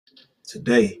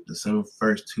Today, December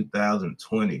 1st,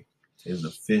 2020, is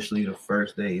officially the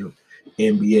first day of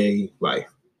NBA life.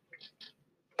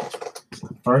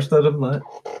 First of the month,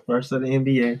 first of the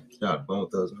NBA. Shout out to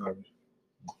both those Harvey.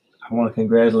 I want to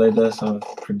congratulate us on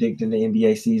predicting the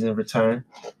NBA season return.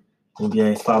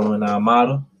 NBA is following our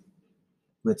model.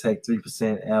 We'll take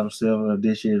 3% out of silver of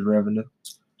this year's revenue.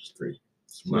 Just 3.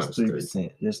 Just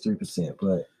 3%. Just 3%.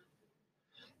 But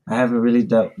I haven't really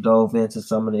dove into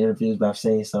some of the interviews, but I've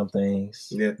seen some things.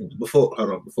 Yeah. Before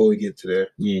we get to that.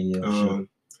 Yeah. Sure.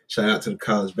 Shout out to the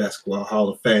College Basketball Hall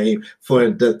of Fame for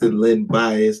inducting Len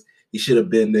Bias. He should have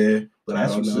been there, but I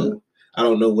don't know. I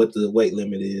don't know what the weight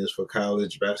limit is for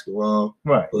college basketball.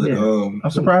 Right. But yeah. I'm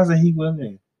surprised that he wasn't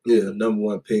there. Yeah, number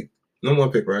one pick,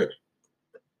 right?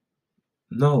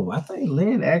 No, I think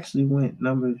Len actually went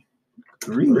number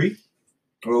 3. 3?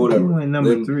 Or whatever. He went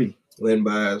number 3. Len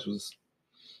Bias was.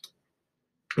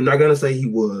 I'm not gonna say he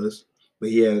was, but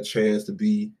he had a chance to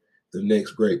be the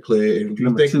next great player. And if you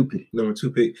number 2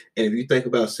 pick. And if you think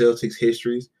about Celtics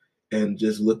histories and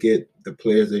just look at the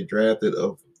players they drafted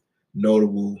of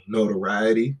notable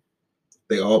notoriety,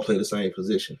 they all play the same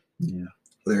position. Yeah.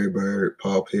 Larry Bird,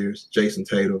 Paul Pierce, Jason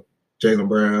Tatum, Jaylen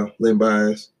Brown, Len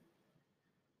Bias.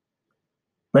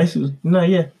 Basically,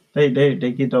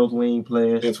 they get those wing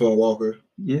players. Antoine Walker.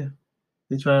 Yeah.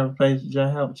 They try to replace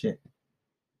John Havlicek.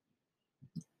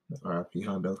 R.I.P.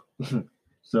 Hondo.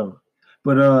 So,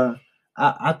 but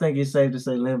I think it's safe to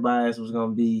say Len Bias was going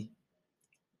to be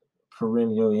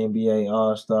perennial NBA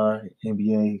All-Star,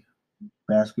 NBA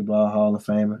Basketball Hall of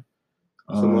Famer.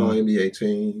 Some all NBA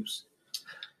teams.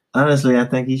 Honestly, I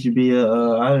think he should be a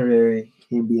honorary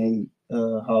NBA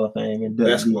Hall of Fame and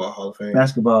Basketball Hall of Fame.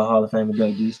 Basketball Hall of Fame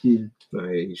inductee. Excuse me. No,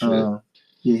 yeah, he should.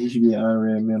 He should be an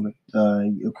honorary member.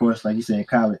 Of course, like you said, in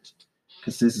college,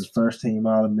 consists of first team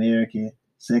All-American,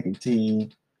 second team,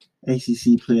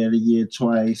 ACC Player of the Year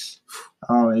twice,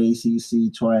 All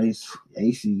ACC twice,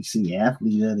 ACC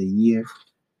Athlete of the Year.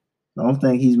 The only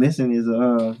thing he's missing is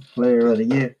a Player of the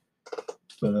Year.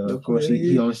 But of course,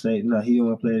 he only said he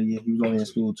only Player of the Year. He was only in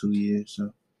school 2 years.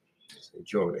 So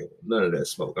Jordan, none of that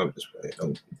smoke. I'm just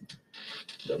playing.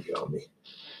 Don't get on me.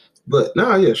 But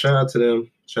shout out to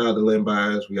them. Shout out to Len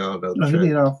Bias. We all know. He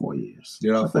did all 4 years.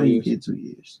 Did all 4 years? He did 2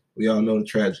 years. We all know the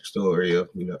tragic story of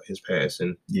his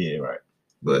passing. Yeah, right.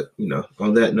 But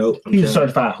on that note, he was a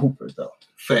certified hooper though.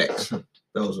 Facts.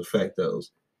 Those are factos.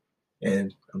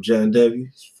 And I'm John W.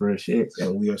 Fresh X,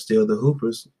 and we are still the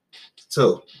Hoopers.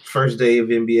 So, first day of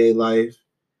NBA life.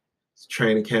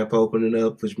 Training camp opening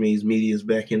up, which means media's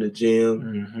back in the gym.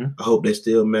 Mm-hmm. I hope they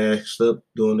still masked up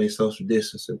doing their social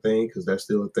distancing thing because that's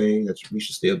still a thing that we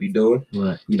should still be doing.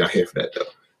 Right. We're not here for that though.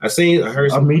 I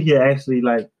heard some media actually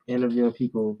interviewing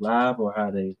people live, or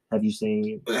have you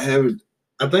seen? I haven't.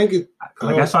 I think it.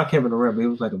 I saw Kevin Durant, but it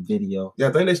was like a video. Yeah,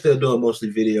 I think they're still doing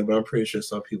mostly video, but I'm pretty sure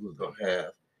some people don't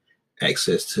have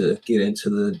access to get into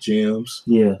the gyms.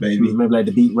 Yeah, maybe like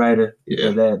the beat writer.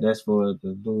 Yeah, that's for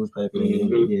the newspaper.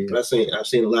 Mm-hmm. Yeah. I've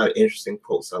seen a lot of interesting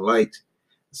quotes I liked.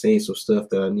 I've seen some stuff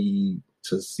that I need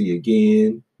to see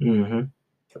again. Mm-hmm.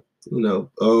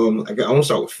 I want to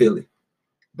start with Philly.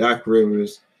 Doc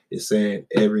Rivers is saying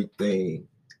everything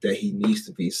that he needs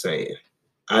to be saying.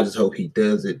 I just hope he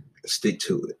does it and stick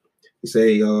to it. He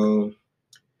say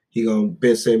he gonna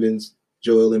Ben Simmons,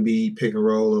 Joel Embiid pick and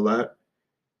roll a lot.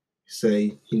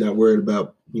 Say he's not worried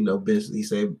about Ben. He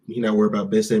said he's not worried about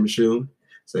Ben Simmons shooting.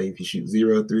 Say if he shoots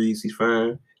 0 threes, he's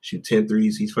fine. Shoot 10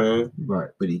 threes, he's fine. Right.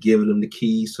 But he giving them the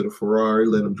keys to the Ferrari,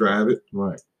 let him drive it.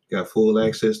 Right. Got full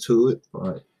access to it.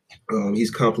 Right.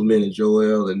 He's complimenting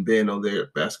Joel and Ben on their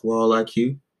basketball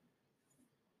IQ.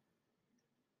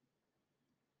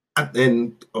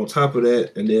 And on top of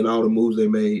that, and then all the moves they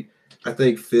made, I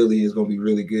think Philly is gonna be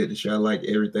really good this year. I like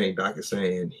everything Doc is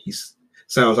saying. He's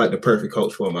sounds like the perfect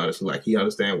coach for him, honestly. Like, he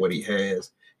understands what he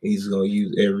has, and he's going to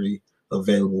use every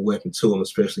available weapon to him,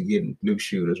 especially getting new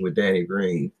shooters with Danny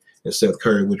Green and Seth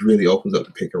Curry, which really opens up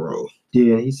the pick and roll.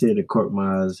 Yeah, he said the Cork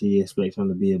Myers, he expects him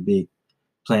to be a big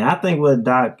player. I think what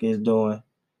Doc is doing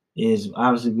is,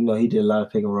 obviously, he did a lot of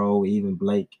pick and roll, even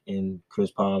Blake and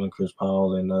Chris Paul and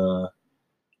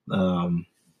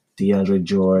DeAndre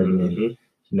Jordan.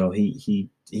 Mm-hmm. And, he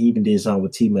even did something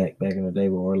with T-Mac back in the day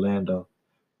with Orlando.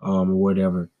 Or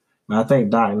whatever. But I think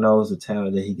Doc knows the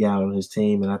talent that he got on his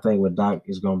team, and I think what Doc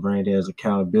is going to bring there is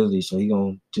accountability. So he's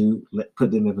going to put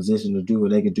them in a position to do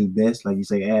what they can do best, like you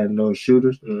say, adding those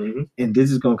shooters. Mm-hmm. And this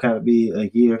is going to kind of be a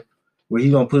year where he's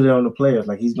going to put it on the players.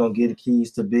 Like, he's going to get the keys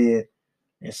to Ben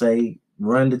and say,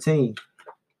 run the team.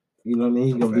 You know what I mean?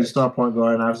 He's going to be the star point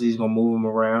guard, and obviously he's going to move them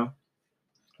around.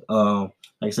 Like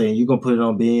I say, you're going to put it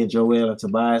on Ben, Joel, and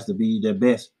Tobias to be their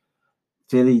best.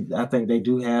 Philly, I think they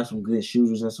do have some good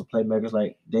shooters and some playmakers.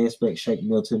 Like they expect Shake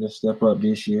Milton to step up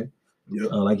this year.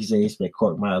 Yep. Like you said, you expect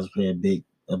Cork Miles to play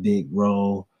a big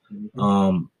role.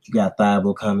 Mm-hmm. You got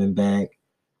Thibault coming back.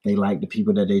 They like the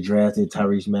people that they drafted.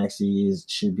 Tyrese Maxey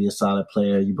should be a solid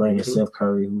player. You bring in Seth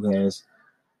Curry, who has,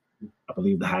 I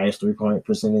believe, the highest 3-point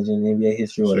percentage in NBA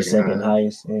history, or the second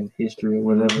highest in history, or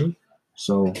whatever. Mm-hmm.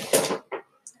 So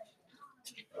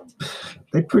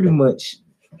they pretty much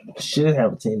should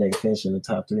have a team that can finish in the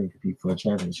top 3 and compete for a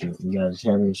championship. You got a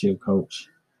championship coach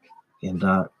in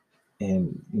Doc,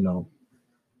 and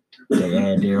they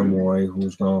add Daryl Morey,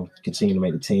 who's going to continue to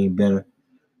make the team better.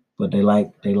 But they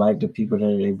like the people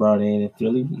that they brought in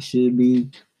Philly. Should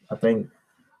be, I think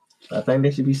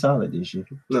they should be solid this year.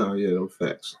 No, yeah, those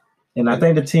facts. And I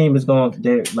think the team is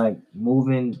they're like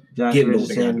moving Josh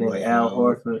Richardson and Al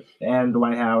Horford and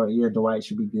Dwight Howard. Yeah, Dwight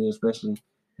should be good, especially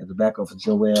at the backup for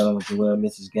Joel. Joel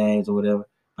misses games or whatever.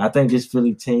 I think this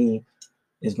Philly team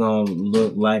is going to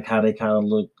look like how they kind of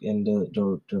looked in the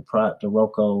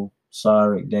Rocco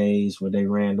Saric days where they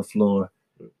ran the floor,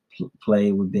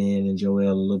 played with Ben and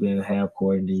Joel a little bit in the half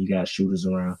court, and then you got shooters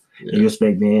around. Yeah. And you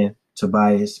expect Ben,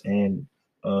 Tobias, and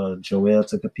Joel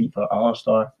to compete for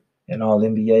All-Star and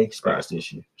All-NBA spots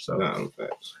this year. So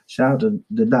shout out to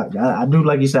the Doc. I do,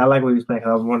 like you said, I like what he's playing.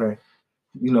 I was wondering,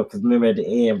 because remember at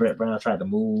the end, Brett Brown tried to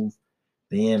move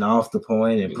Ben off the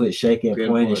point and put Shake at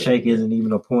point, and Shake isn't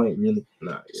even a point, really.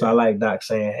 So I like Doc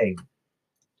saying, hey,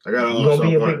 I got you're going to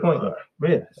be a big point guard.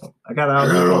 Yeah. I got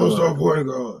an all-star point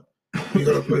guard. You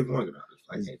got to play point guard.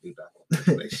 I can't do that.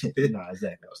 No,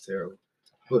 exactly. That was terrible.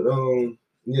 But,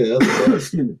 yeah, other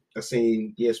than I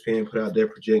seen ESPN put out their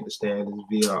projected standings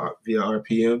via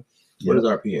RPM. What is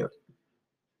RPM?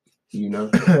 You know?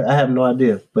 I have no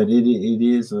idea, but it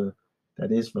is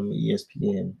that is from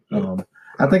ESPN.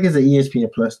 I think it's an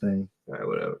ESPN Plus thing. All right,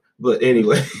 whatever. But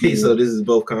anyway, so this is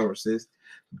both conferences.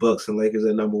 Bucks and Lakers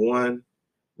at number 1.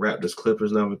 Raptors,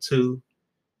 Clippers, number 2.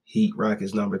 Heat,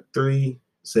 Rockets, number 3.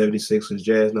 76ers,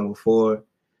 Jazz, number 4.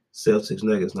 Celtics,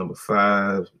 Nuggets, number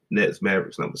 5. Nets,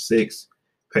 Mavericks, number 6.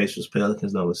 Pacers,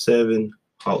 Pelicans, number 7.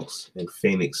 Hawks and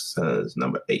Phoenix Suns,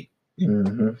 number 8.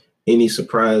 Mm-hmm. Any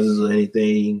surprises or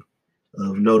anything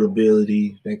of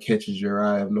notability that catches your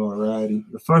eye of notoriety?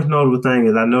 The first notable thing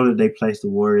is I know that they placed the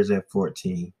Warriors at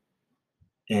 14.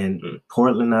 And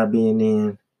Portland not being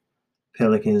in,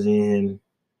 Pelicans in,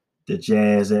 the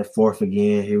Jazz at 4th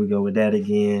again. Here we go with that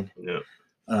again. Yeah.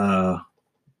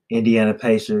 Indiana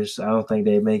Pacers, I don't think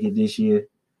they make it this year.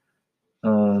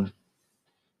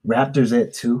 Raptors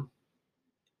at 2.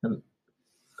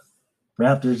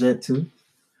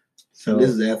 So this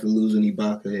is after losing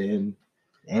Ibaka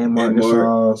and Marc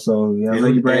Gasol. So I know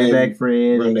you bring back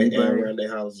Fred and Randy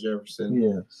Hollis Jefferson.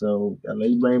 Yeah, so I know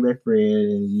you bring back Fred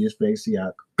and you expect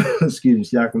Siakam.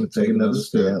 Siakam to take another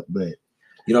step, but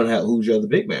you don't have who's your other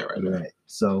big man right now. Right.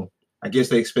 So I guess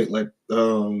they expect like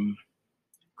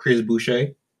Chris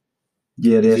Boucher.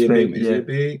 Yeah, they expect. Is he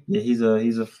big? Yeah, he's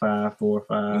a 5'4",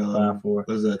 5'4".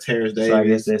 Was Terrence Davis? So I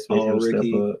guess they expect him to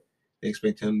step up. They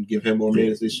expect him to give him more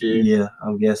minutes this year. Yeah,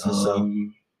 I'm guessing so.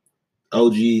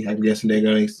 OG, I'm guessing they're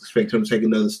going to expect him to take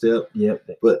another step. Yep.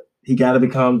 But he got to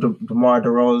become DeMar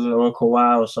DeRozan or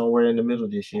Kawhi or somewhere in the middle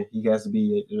this year. He has to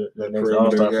be the next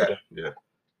All-Star for them.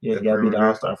 Yeah, he got to be the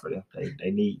All-Star for them.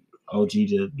 They need OG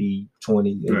to be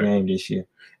 20 a game this year.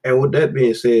 And with that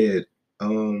being said,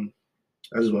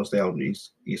 I just want to stay on the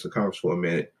Eastern Conference for a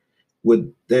minute.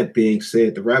 With that being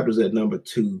said, the Raptors at number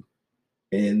 2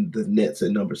 and the Nets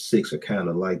at number 6 are kind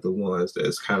of like the ones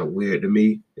that's kind of weird to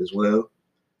me as well.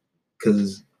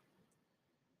 Because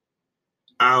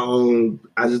I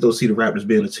just don't see the Raptors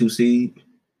being a 2 seed.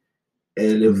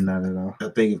 And if not at all. I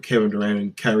think if Kevin Durant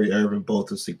and Kyrie Irving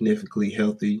both are significantly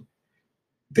healthy,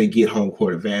 they get home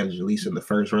court advantage, at least in the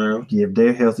first round. Yeah, if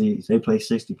they're healthy, if they play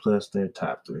 60 plus, they're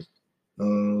top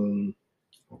 3.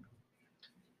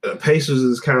 Pacers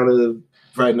is kind of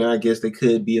right now. I guess they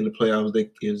could be in the playoffs.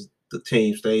 If the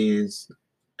team stays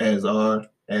as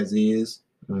is,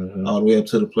 all the way up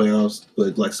to the playoffs.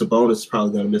 But like Sabonis is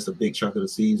probably going to miss a big chunk of the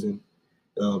season.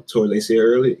 Towards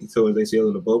ACL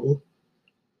in the bubble,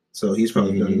 so he's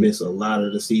probably going to miss a lot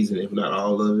of the season, if not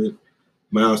all of it.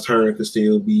 Miles Turner could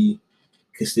still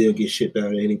get shipped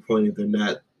out at any point if they're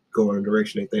not going in the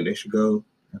direction they think they should go.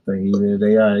 I think even if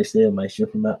they are, they still might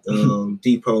ship him out.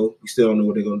 Depot, we still don't know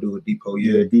what they're going to do with Depot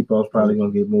yet. Yeah, Depot's probably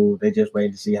going to get moved. They just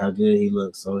waiting to see how good he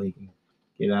looks so he can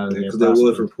get out of there. Because there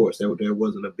was reports that there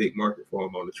wasn't a big market for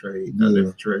him on the trade.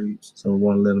 For trades. So we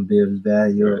want to let him build his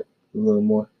value a little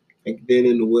more. And then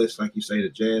in the West, like you say, the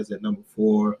Jazz at number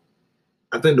 4.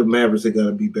 I think the Mavericks are going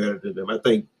to be better than them. I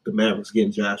think the Mavericks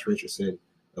getting Josh Richardson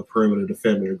a perimeter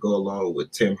defender to go along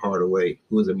with Tim Hardaway,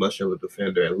 who is a much of a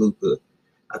defender, and Luka.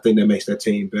 I think that makes that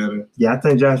team better. Yeah, I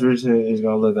think Josh Richardson is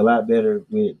going to look a lot better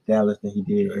with Dallas than he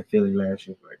did in Philly last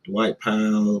year. Like Dwight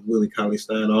Powell, Willie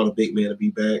Cauley-Stein, all the big men will be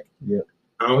back. Yep.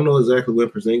 I don't know exactly when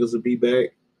Porzingis will be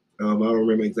back. I don't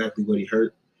remember exactly what he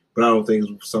hurt, but I don't think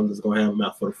it's something that's going to have him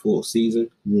out for the full season.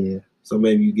 Yeah. So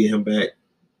maybe you get him back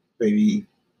maybe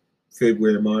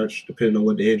February, March, depending on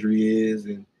what the injury is,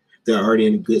 and they're already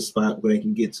in a good spot where they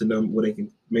can get to them, where they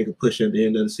can make a push at the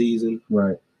end of the season.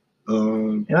 Right.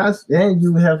 And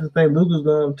you have to think Luka's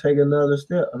going to take another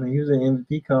step. I mean, he was in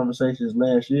MVP conversations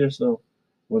last year, so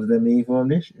what does that mean for him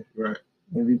this year? Right.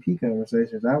 MVP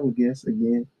conversations, I would guess,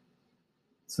 again.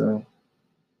 So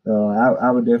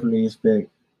I would definitely expect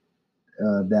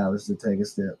Dallas to take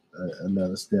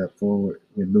another step forward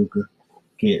with Luka,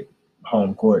 get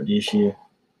home court this year.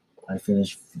 I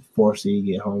finished 4th seed,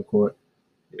 get home court.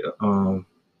 Yeah.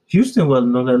 Houston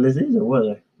wasn't on that list either,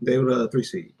 was they? They were 3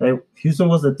 seed. Houston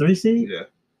was the 3 seed? Yeah.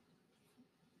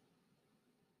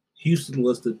 Houston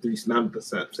was the 3 seed. Not the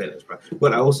same that's right.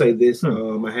 But I will say this: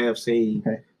 I have seen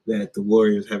that the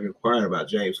Warriors have inquired about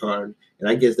James Harden, and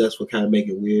I guess that's what kind of make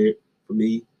it weird for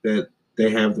me that they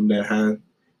have them that high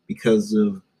because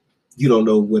of you don't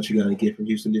know what you're gonna get from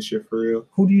Houston this year for real.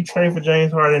 Who do you trade for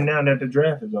James Harden now that the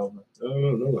draft is over? I don't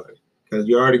know nobody because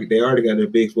they already got their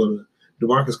bigs. Well,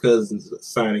 DeMarcus Cousins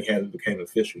signing hasn't become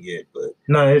official yet, but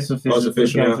no, it's official. It's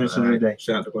official now. Today.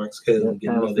 Shout out to DeMarcus Cousins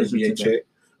getting another NBA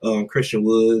check. Christian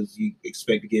Woods, you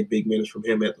expect to get big minutes from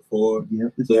him at the 4.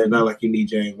 Yep, so it's not like you need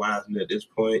James Wiseman at this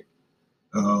point.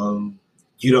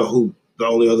 You know who the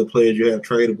only other players you have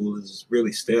tradable is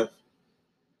really Steph.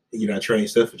 You're not trading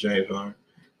Steph for James Harden.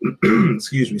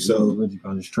 Excuse me. So what you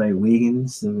gonna just trade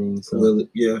Wiggins? I mean,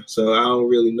 So I don't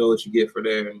really know what you get for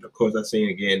there. And of course, I seen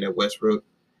again that Westbrook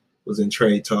was in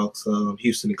trade talks.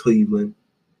 Houston and Cleveland.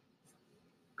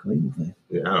 Cleveland.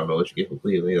 Yeah, I don't know what you get from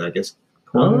Cleveland. I guess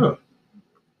Porter. I don't know.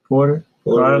 Porter.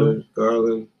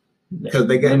 Garland. Because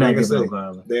they got, like I said,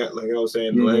 like I was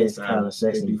saying the last time, kind of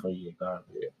sexy for you, Garland.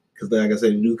 Yeah. Because like I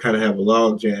said, you do kind of have a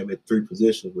log jam at 3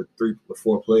 positions with 3 or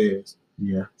 4 players.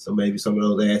 Yeah. So maybe some of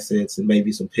those assets and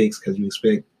maybe some picks because you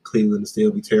expect Cleveland to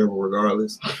still be terrible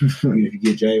regardless. Even if you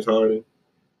get James Harden.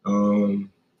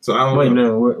 So I don't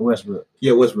know. No, Westbrook.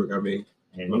 Yeah, Westbrook. I mean,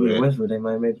 and Westbrook, they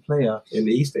might make the playoffs. In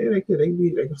the East, they could.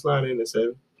 They can slide in at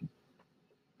 7.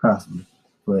 Possibly,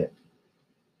 but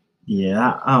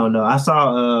yeah, I don't know. I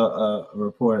saw a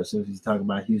report since he's talking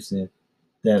about Houston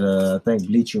that I think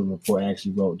Bleacher Report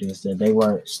actually wrote this that they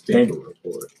weren't.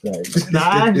 Report. No,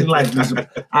 I actually like Bleacher.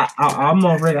 I'm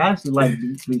on record. I actually like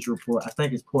Bleacher Report. I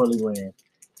think it's poorly ran.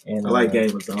 And I like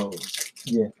Game of Thrones.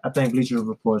 Yeah, I think Bleacher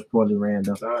Report is poorly ran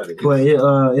though. But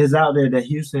it's out there that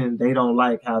Houston, they don't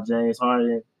like how James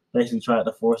Harden basically tried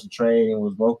to force a trade and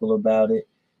was vocal about it.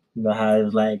 You know how it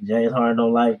was like James Harden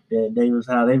don't like that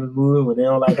how they was moving, but they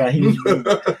don't like how he was moving.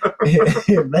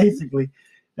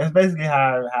 That's basically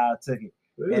how I took it.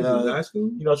 And, high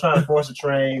school? You know, trying to force a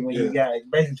trade when you got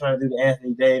basically trying to do the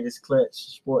Anthony Davis clutch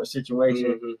sports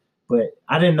situation. Mm-hmm. But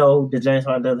I didn't know that James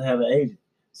Harden doesn't have an agent.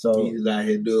 So he's out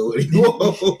here doing what he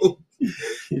wants.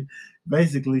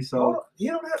 Basically, so he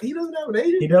doesn't have an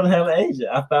agent. He doesn't have an agent.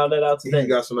 I found that out today. He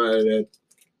got somebody that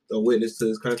a witness to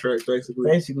his contract,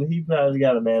 basically. Basically, he probably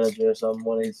got a manager or something,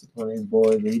 one of his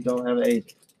boys, but he don't have an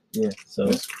agent. Yeah, so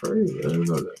that's crazy. I didn't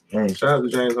know that. Dang. Shout out to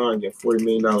James Harden getting $40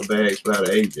 million bags without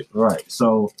an agent. Right.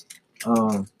 So,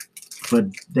 but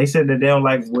they said that they don't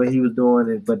like what he was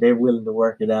doing, but they're willing to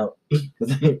work it out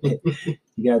because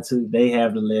you got they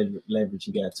have the leverage.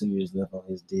 He got 2 years left on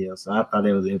his deal, so I thought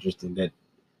it was interesting that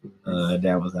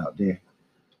that was out there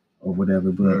or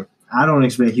whatever. But I don't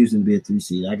expect Houston to be a 3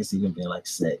 seed. I can see them being like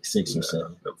 6 or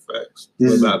 7. No facts.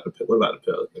 What about the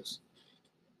Pelicans?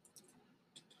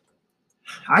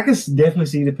 I can definitely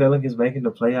see the Pelicans making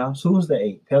the playoffs. Who was the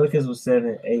 8? Pelicans was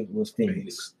 7. 8 was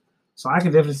Phoenix. So I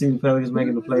can definitely see the Pelicans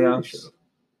making the playoffs.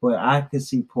 But I could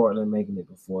see Portland making it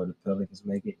before the Pelicans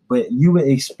make it. But you would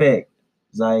expect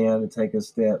Zion to take a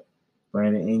step,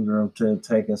 Brandon Ingram to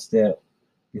take a step.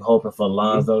 You're hoping for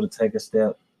Lonzo to take a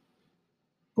step.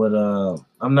 But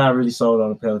I'm not really sold on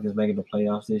the Pelicans making the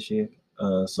playoffs this year.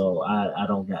 So I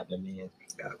don't got them in.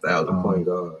 Got 1,000 point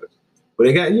guards. But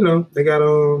they got,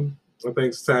 I think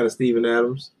it's time to Steven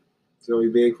Adams. It's going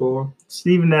to be big for him.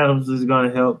 Steven Adams is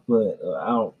going to help, but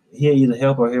he'll either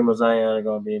help or him or Zion are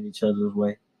going to be in each other's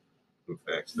way.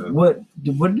 Facts, what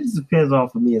this depends on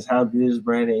for me is how good is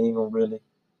Brandon Ingram really,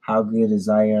 how good is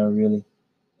Zion really,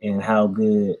 and how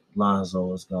good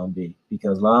Lonzo is going to be.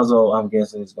 Because Lonzo, I'm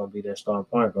guessing, is going to be their starting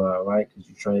point guard, right? Because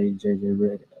you trade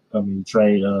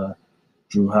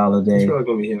Drew Holiday. It's probably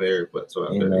gonna be him and Eric Bledsoe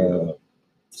out there.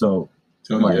 So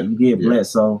you get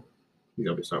Bledsoe. You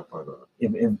gotta be some part of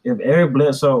it. If Eric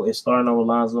Bledsoe is starting over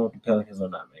Lonzo, the Pelicans are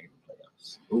not making the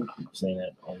playoffs. I'm saying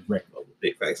that on record.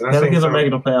 Big facts. Pelicans are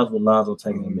making the playoffs with Lonzo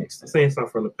taking the mix. I'm saying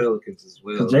something from the Pelicans as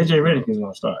well. Because JJ Redick is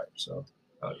gonna start. So.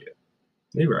 Oh yeah,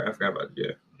 you're right. I forgot about that.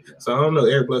 Yeah. So I don't know.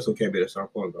 Eric Bledsoe can't be at some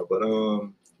point though. But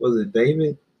was it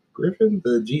David Griffin,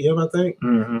 the GM? I think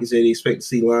he said he expect to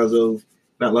see Zion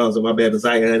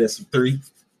at some 3,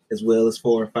 as well as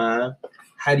 4 and 5.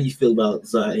 How do you feel about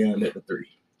Zion at the 3?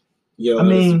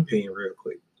 Opinion real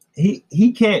quick.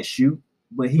 He can't shoot,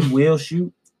 but he will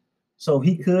shoot. So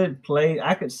he could play.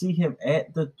 I could see him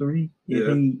at the 3 if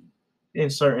he in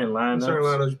certain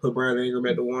lineups. You put Brandon Ingram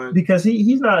at the 1 because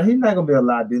he's not gonna be a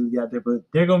liability out there, but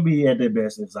they're gonna be at their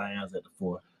best if Zion's at the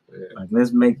 4. Yeah. Like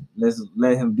let's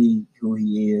let him be who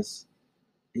he is.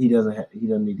 He doesn't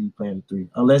need to be playing the 3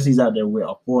 unless he's out there with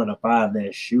a 4 and a 5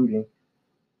 that's shooting.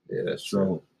 Yeah, that's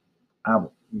true.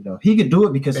 So he could do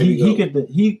it because he could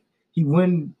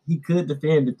defend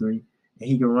the 3 and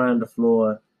he can run the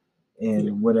floor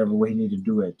and whatever way he need to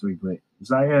do at 3. But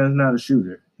Zion is not a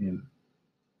shooter, and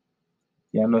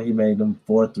I know he made them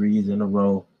 4 threes in a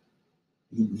row.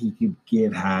 He could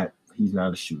get hot. He's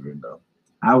not a shooter though.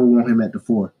 I would want him at the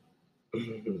 4.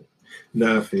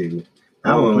 Nah, I figure.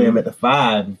 I would play him at the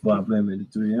 5 before I play him at the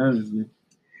 3. Honestly,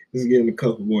 just getting a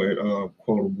couple more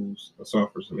quotables. I saw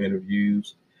for some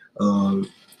interviews. The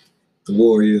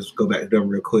Warriors, go back to them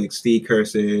real quick. Steve Kerr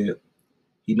said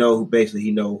he know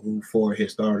who 4 of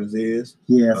his starters is.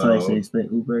 Yeah, so they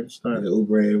expect Oubre to start. Yeah,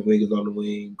 Oubre and Wiggins on the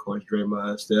wing, of course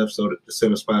Draymond, Steph, so that the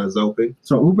center spot is open.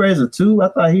 So Oubre is a 2? I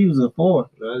thought he was a 4.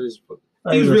 No,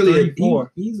 he was really a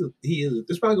 4. He is.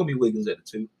 There's probably gonna be Wiggins at the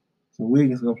 2. So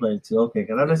Wiggins gonna play the 2. Okay,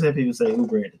 because I just said people say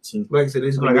Oubre at the 2. Like I said,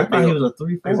 I thought he was a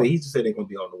 3-4. Like I said, he just said they're gonna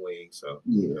be on the wing. So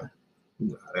yeah, you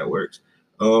know how that works.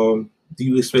 Do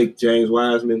you expect James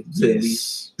Wiseman to at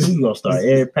least? Who's gonna start?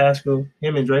 Eric Pascal,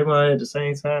 him and Draymond at the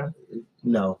same time?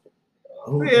 No.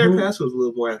 Eric Pascal's a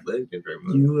little more athletic than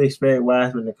Draymond. You expect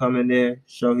Wiseman to come in there,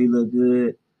 show he look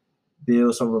good,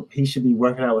 build some. He should be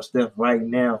working out with Steph right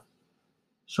now,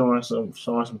 showing some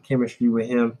chemistry with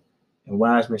him, and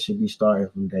Wiseman should be starting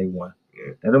from day 1.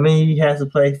 Yeah. That don't mean he has to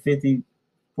play 50,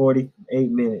 48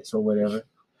 minutes or whatever.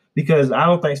 Because I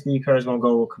don't think Steve Kerr is going to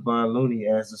go with Kevon Looney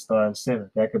as the starting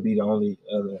center. That could be the only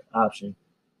other option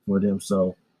for them.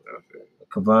 So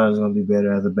Kevon is going to be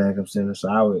better as a backup center. So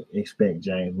I would expect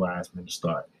James Wiseman to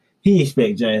start. He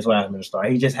expects James Wiseman to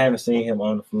start. He just haven't seen him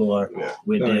on the floor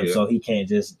with them, so he can't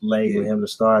just label him the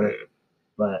starter. Yeah.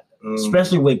 But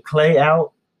especially with Clay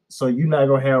out, so you're not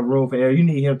going to have room for error. You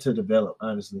need him to develop,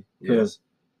 honestly. Because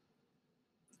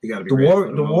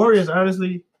the Warriors,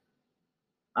 honestly,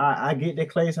 I get that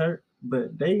Clay's hurt,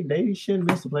 but they shouldn't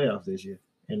miss the playoffs this year.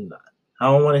 And I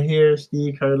don't want to hear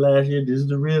Steve Kerr last year. This is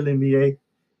the real NBA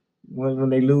when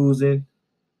they losing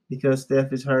because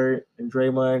Steph is hurt and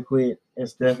Draymond quit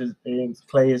and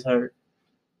Clay is hurt.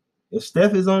 If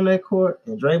Steph is on that court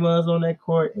and Draymond's on that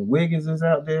court and Wiggins is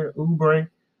out there, Oubre,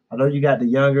 I know you got the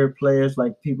younger players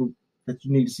like people that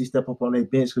you need to see step up on their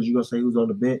bench because you're gonna say who's on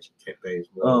the bench.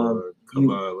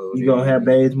 You're gonna have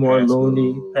Bazemore,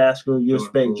 Looney, Pascal. You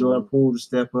expect Jordan Poole to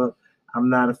step up. I'm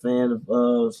not a fan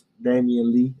of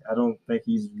Damian Lee. I don't think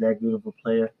he's that good of a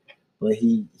player, but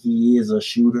he is a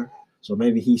shooter, so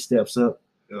maybe he steps up.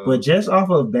 But just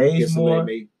off of Bazemore,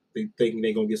 they think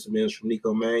they're gonna get some minutes from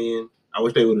Nico Mannion. I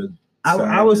wish they would have.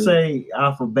 I would say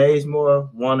off of Bazemore,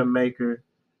 Wanamaker.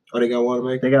 Oh, they got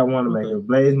Wanamaker? They got Wanamaker. Okay.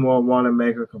 Bazemore,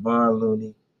 Wanamaker, Kevon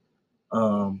Looney,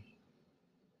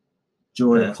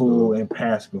 Jordan Poole, and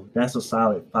Pascal. That's a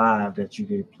solid 5 that you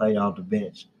can play off the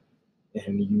bench.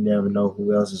 And you never know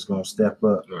who else is going to step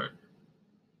up. Right.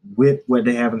 With what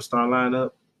they have in the star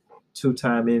lineup,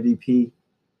 2-time MVP,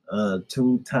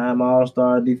 2-time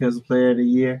All-Star Defensive Player of the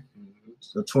Year,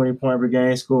 a 20-point per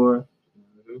game scorer.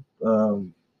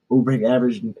 Oubre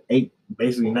averaged 8,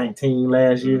 basically 19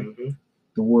 last year.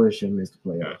 The Warriors shouldn't miss the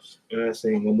playoffs. And I'm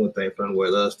saying one more thing from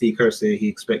where Steve Kerr said he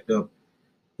expect them.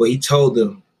 Well, he told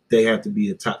them they have to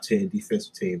be a top 10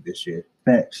 defensive team this year.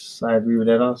 Facts. I agree with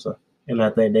that also. And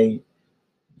I think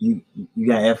you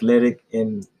got athletic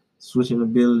and switching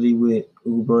ability with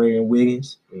Oubre and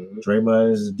Wiggins.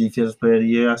 Draymond is the defensive player of the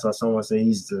year. I saw someone say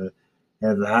has the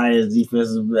highest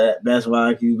defensive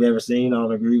basketball IQ you've ever seen. I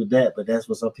don't agree with that, but that's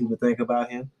what some people think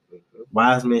about him.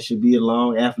 Wiseman should be a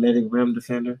long, athletic rim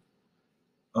defender.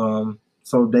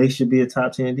 So they should be a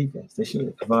top 10 defense. They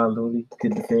should. Kevon Looney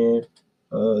could defend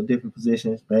different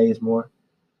positions. Bazemore.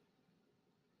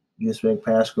 You expect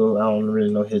Pascal. I don't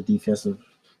really know his defensive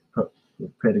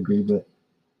pedigree, but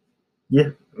Yeah,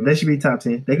 they should be top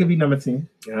 10. They could be number 10.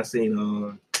 And I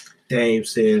seen Dame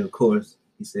said, of course,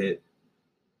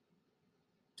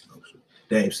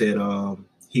 Dame said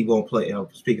he won't play.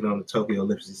 Speaking on the Tokyo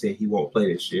Olympics, he said he won't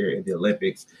play this year in the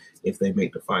Olympics if they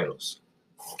make the finals.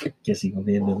 Guess he's gonna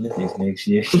be in the Olympics next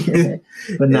year.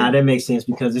 But that makes sense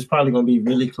because it's probably gonna be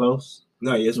really close.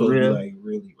 No, it's supposed to be like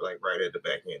really like right at the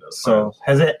back end of the finals.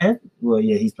 Has it? Well,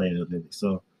 yeah, he's playing the Olympics.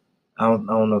 So I don't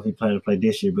know if he plans to play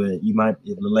this year, but you might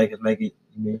if the Lakers make it.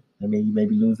 You may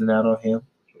be losing out on him.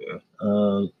 Yeah.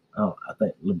 I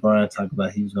think LeBron talked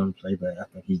about he was gonna play, but I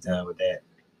think he's down with that.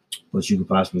 But you could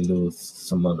possibly lose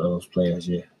some of those players.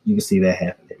 Yeah, you can see that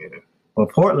happening. Yeah. But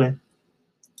Portland.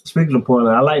 Speaking of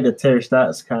Portland, I like that Terry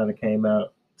Stotts kind of came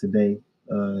out today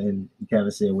and he kind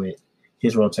of said what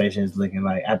his rotation is looking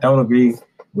like. I don't agree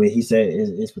with he said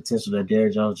it's potential that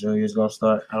Derrick Jones Jr. is going to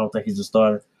start. I don't think he's a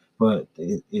starter, but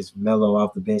it's Melo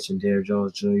off the bench and Derrick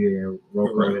Jones Jr. and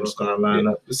Rocco in the starting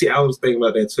lineup. Yeah. See, I was thinking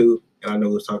about that too, and I know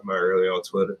we was talking about it earlier on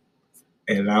Twitter.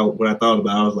 And when I thought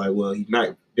about it, I was like, well, he's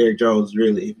not Derrick Jones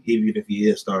really. Even if he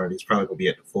is starting, he's probably going to be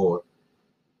at the 4.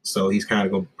 So he's kind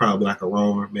of going to probably like a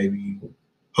roamer, maybe.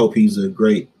 Hope he's a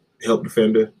great help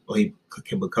defender, or he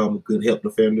can become a good help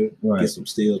defender. Right. Get some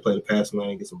steals, play the passing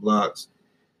lane, get some blocks.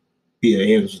 Be an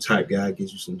Anderson type guy,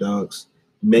 get you some dunks.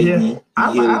 Maybe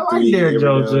I like Derrick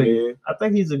Jones Jr. I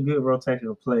think he's a good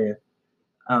rotational player,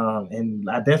 and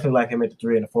I definitely like him at the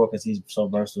 3 and the 4 because he's so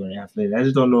versatile and athletic. I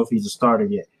just don't know if he's a starter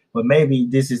yet, but maybe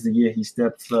this is the year he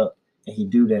steps up and he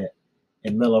do that,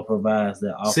 and Melo provides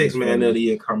that. 6th man of the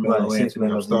year, Carmelo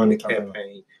Anthony. I'm starting the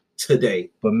campaign today,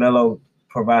 but Melo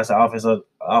provides the offense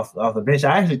off the bench.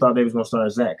 I actually thought they was going to start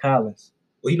Zach Collins.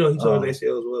 Well, he tore his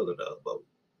ACL as well, though.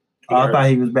 But I thought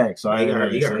he was back, so he got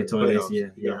hurt this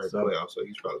year. He got hurt playoffs, so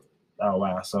he's probably. Oh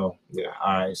wow! So yeah,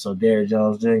 all right. So Derrick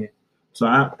Jones Jr. So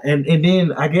and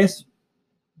then I guess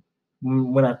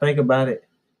when I think about it,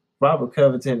 Robert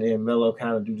Covington and Melo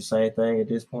kind of do the same thing at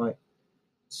this point.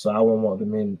 So I won't want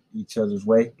them in each other's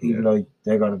way, even though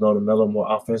they're going to go to Melo more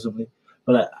offensively.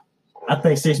 But I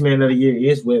think 6th man of the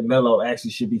year is what Melo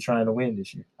actually should be trying to win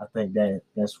this year. I think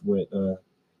that's what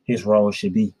his role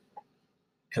should be.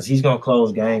 Because he's going to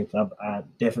close games. I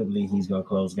definitely he's going to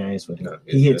close games for them.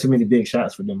 He hit too many big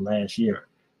shots for them last year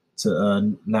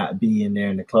to not be in there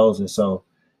in the closing. So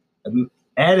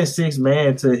adding 6th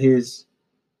man to his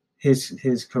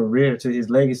career, to his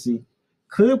legacy,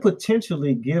 could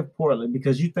potentially give Portland,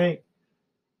 because you think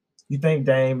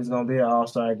Dame is going to be an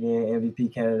All-Star again,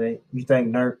 MVP candidate. You think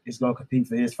Nurk is going to compete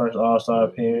for his first All-Star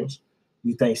appearance.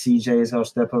 You think CJ is going to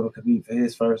step up and compete for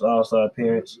his first All-Star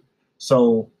appearance.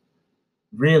 So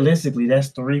realistically, that's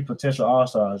 3 potential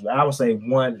All-Stars. I would say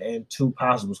 1 and 2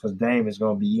 possibles because Dame is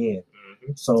going to be in.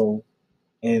 Mm-hmm. So,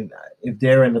 and if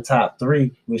they're in the top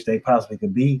 3, which they possibly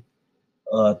could be,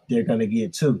 they're going to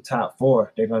get 2. Top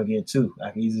 4, they're going to get 2.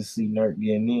 I can easily see Nurk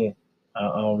getting in. I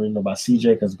don't really know about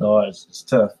CJ because guards is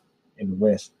tough in the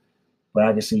West, but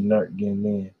I can see Nurk getting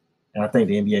in. And I think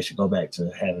the NBA should go back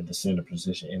to having the center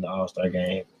position in the All-Star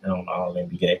game and on the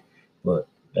All-NBA, but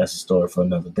that's a story for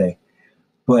another day.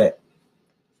 But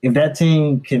if that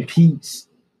team competes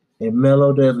and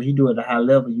Melo does what he do at a high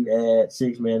level, you add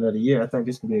 6th man of the year. I think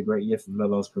this could be a great year for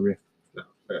Melo's career.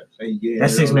 That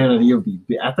 6th man of the year would be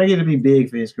big. I think it'll be big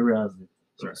for his career, honestly.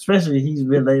 Right. Especially he's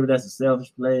been labeled as a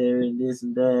selfish player and this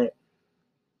and that.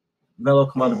 Melo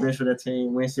come on the bench for that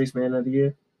team, win 6th man of the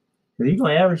year. He's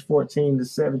going to average 14 to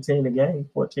 17 a game,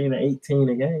 14 to 18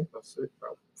 a game. That's it,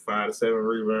 probably 5 to 7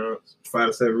 rebounds. 5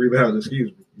 to 7 rebounds,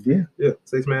 excuse me. Yeah.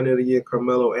 6th man of the year,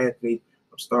 Carmelo Anthony.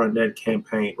 I'm starting that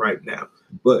campaign right now.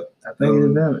 But I think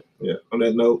it's done it. Yeah. On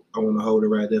that note, I want to hold it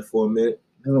right there for a minute.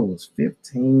 Melo was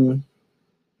 15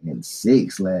 and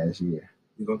 6 last year.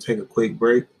 We're going to take a quick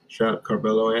break. Shout out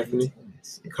Carmelo Anthony.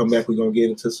 Come back, we're going to get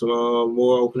into some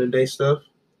more opening day stuff.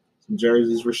 Some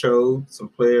jerseys were showed. Some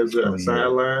players are on the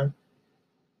sideline.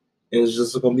 And it's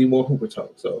just going to be more Hooper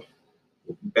talk. So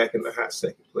we'll be back in the hot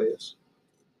second, players.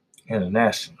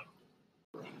 International.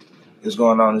 What's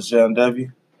going on? It's John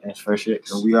W. That's Fresh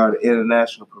X. And we are the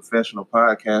international professional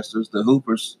podcasters, the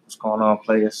Hoopers. What's going on,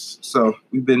 players? So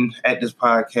we've been at this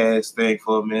podcast thing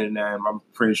for a minute now, and I'm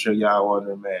pretty sure y'all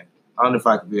wondering, man, I don't know if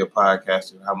I could be a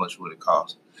podcaster. How much would it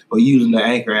cost? But using the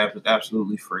Anchor app is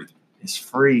absolutely free. It's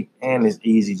free and it's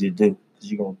easy to do.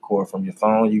 You can record from your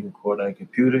phone, you can record on your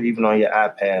computer, even on your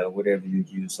iPad or whatever you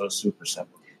use. So it's super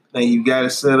simple. Now you got it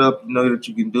set up, you know that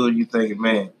you can do it. You're thinking,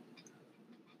 man,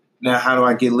 now how do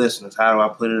I get listeners? How do I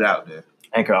put it out there?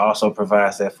 Anchor also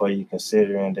provides that for you,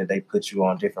 considering that they put you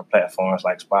on different platforms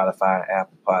like Spotify and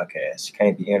Apple Podcasts. You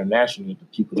can't be international if the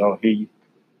people don't hear you.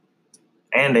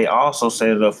 And they also set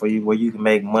it up for you where you can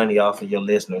make money off of your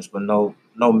listeners, but no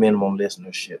minimum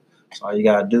listenership. So all you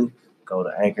gotta do, go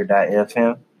to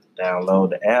anchor.fm,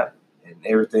 download the app, and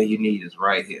everything you need is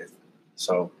right here.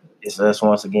 So it's us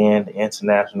once again, the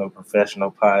international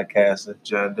professional podcaster,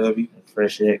 John W. and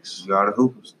Fresh X. We are the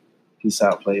Hoopers. Peace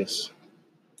out, players.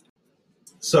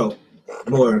 So,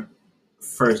 more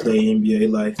first day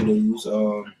NBA life news.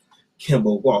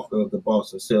 Kemba Walker of the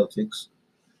Boston Celtics,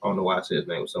 I don't know why I said his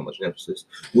name with so much emphasis,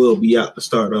 will be out to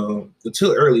start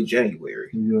until early January.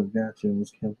 New York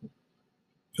Gauchos Kemba.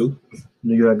 Who?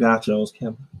 New York Gauchos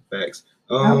Kemba. Facts.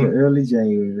 After early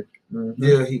January. Mm-hmm.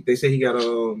 Yeah, they say he got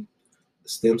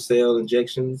stem cell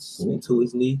injections into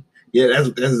his knee. Yeah, that's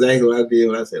exactly what I did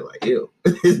when I said like, ew.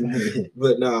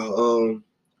 But no,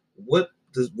 where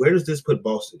does this put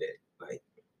Boston at? Like,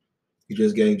 he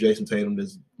just gave Jason Tatum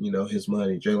his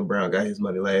money. Jaylen Brown got his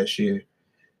money last year.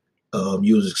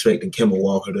 You was expecting Kemba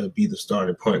Walker to be the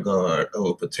starting point guard of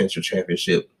a potential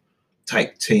championship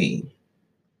type team.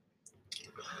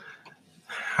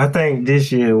 I think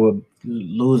this year with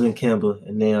losing Kemba,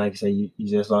 and then like I say, you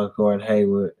just lost Gordon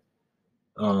Hayward.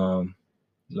 You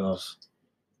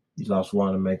lost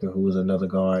Wanamaker, who was another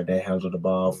guard that handled the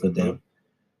ball for them.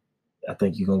 I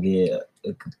think you're gonna get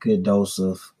a good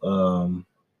dosage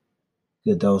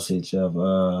of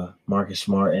Marcus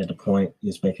Smart at the point. You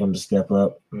expect him to step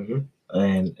up,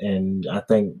 and I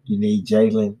think you need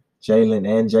Jalen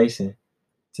and Jason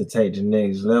to take the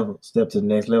next level, step to the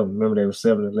next level. Remember, they were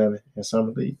 7-11 in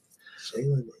Summer League.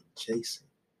 Jalen and Jason.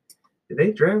 Did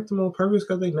they draft them on purpose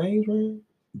because their names were?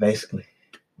 Basically.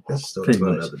 That's still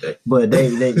another day. But they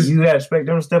you gotta expect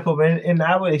them to step up, and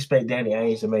I would expect Danny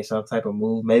Ainge to make some type of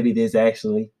move. Maybe this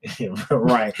actually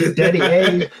right. Danny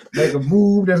Ainge make a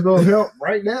move that's gonna help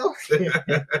right now.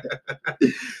 The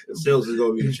Celtics is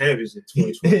gonna be the champions in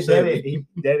 2027.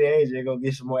 Danny Ainge ain't gonna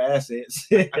get some more assets.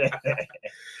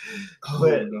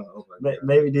 But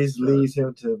maybe this leads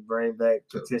him to bring back,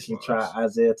 potentially try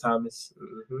Isaiah Thomas.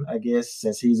 I guess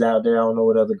since he's out there, I don't know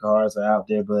what other guards are out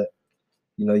there, but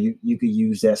you could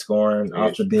use that scoring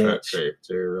off the bench.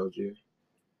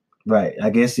 Right. I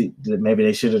guess maybe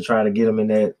they should have tried to get him in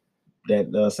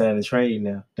that signing trade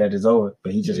now that is over,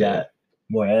 but he just got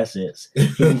more assets.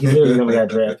 He really never got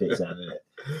draft picks out of that.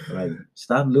 Like,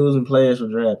 stop losing players for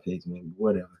draft picks, man.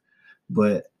 Whatever.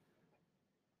 But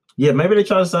yeah, maybe they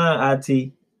try to sign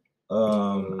IT.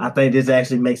 I think this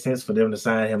actually makes sense for them to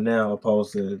sign him now,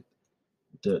 opposed to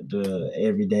the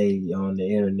everyday on the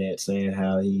internet saying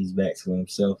how he's back to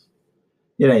himself.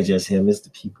 It ain't just him; it's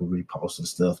the people reposting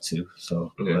stuff too.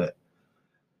 So, but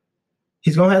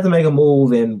he's gonna have to make a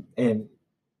move, and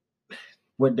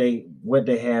what they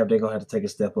have, they're gonna have to take a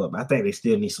step up. I think they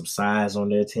still need some size on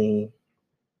their team.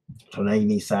 So now you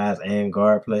need size and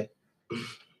guard play.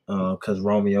 Because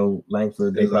Romeo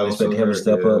Langford, they probably expect him to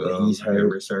step up, and he's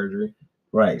hurt. Surgery.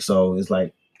 Right. So it's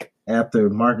like after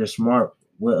Marcus Smart,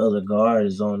 what other guard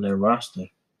is on their roster?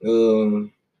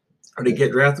 They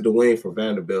get drafted to wing for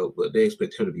Vanderbilt, but they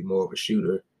expect him to be more of a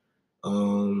shooter.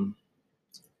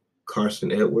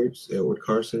 Carson Edwards, Edward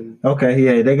Carson. Okay,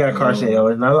 yeah, they got Carson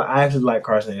Edwards. And I actually like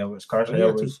Carson Edwards.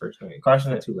 Edwards. Two first names.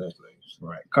 Carson had two last names.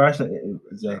 Right.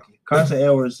 Exactly. Carson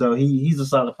Edwards. So he's a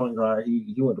solid point guard.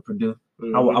 He went to Purdue.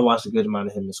 I watched a good amount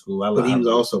of him in school. But he was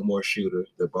also more shooter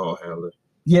than ball handler.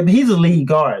 Yeah, but he's a lead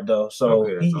guard though. So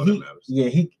he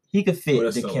could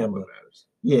fit the Kemba.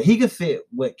 Yeah, he could fit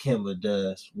what Kemba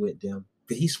does with them.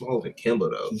 But he's smaller than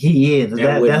Kemba though. He is.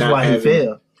 That's why he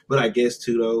fell. But I guess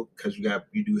too though, because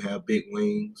you do have big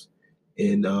wings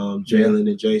in Jalen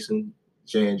and Jason,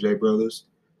 J&J brothers.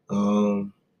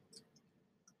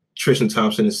 Tristan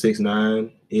Thompson is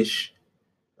 6'9"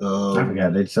 I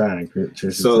forgot they signed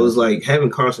Tristan. So it's like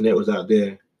having Carson Edwards out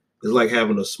there. It's like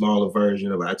having a smaller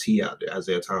version of IT out there,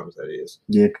 Isaiah Thomas, that is.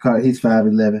 Yeah, he's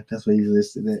 5'11". That's what he's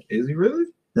listed at. Is he really?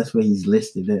 That's what he's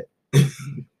listed at.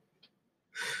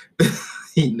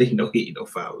 He ain't no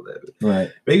 5'11".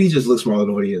 Right. Maybe he just looks smaller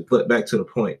than what he is. But back to the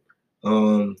point.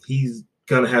 He's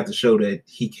gonna have to show that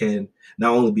he can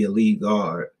not only be a lead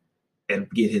guard and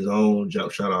get his own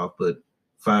jump shot off, but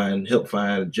help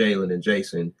find Jalen and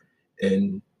Jason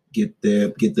and get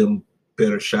them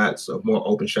better shots or more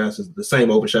open shots, the same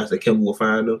open shots that Kemba will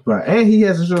find them. Right. And he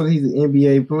has to show that he's an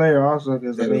NBA player also,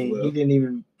 because he didn't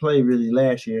even play really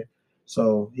last year.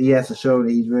 So he has to show that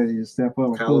he's ready to step up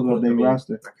and pull up their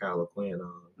roster. Kyle playing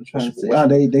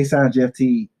they signed Jeff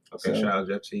Teague. Okay, shout out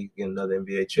Jeff Teague, getting another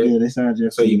NBA check. Yeah, they signed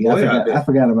Jeff Teague. I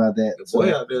forgot about that. The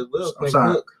boy out there as well, Quinn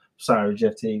Cook. Sorry,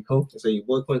 Jeff Teague. Cool. So your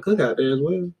boy Quinn Cook out there as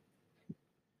well.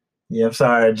 Yeah, I'm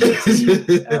sorry, Jeff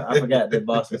Teague. I forgot that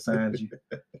Boston signed you.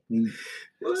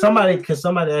 Somebody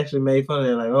actually made fun of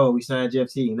it, like, oh, we signed Jeff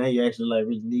Teague. Now you actually like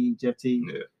really need Jeff Teague.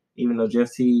 Yeah. Even though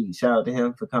Jeff Teague, shout out to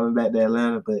him for coming back to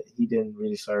Atlanta, but he didn't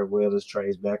really serve well as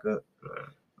Trey's backup.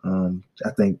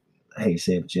 Right. I hate to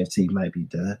say it, but Jeff Teague might be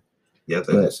done. Yeah, I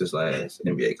think that's his last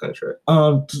NBA contract.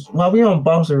 While we on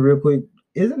Boston real quick,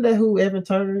 isn't that who Evan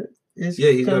Turner is?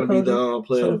 Yeah, he's gonna be the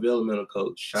player developmental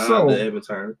coach. Shout out to Evan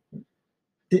Turner.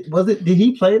 Did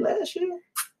he play last year?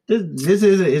 Is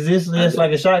this just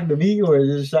like a shock to me, or is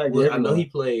this a shock to everyone? I know he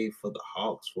played for the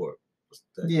Hawks for.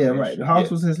 Right. The Hawks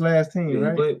was his last team,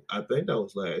 right? I think that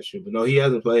was last year, but no, he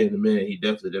hasn't played in a minute. He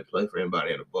definitely didn't play for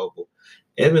anybody in the bubble.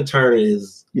 Evan Turner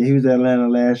is. Yeah, he was at Atlanta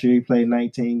last year. He played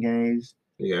 19 games.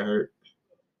 He got hurt.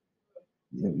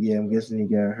 Yeah, I'm guessing he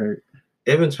got hurt.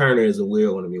 Evan Turner is a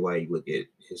weird one to me. Why you look at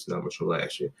his numbers from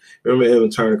last year? Remember Evan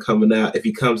Turner coming out? If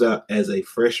he comes out as a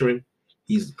freshman,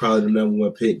 he's probably the number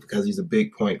one pick because he's a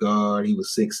big point guard. He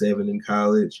was 6'7" in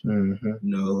college.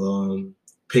 Mm-hmm.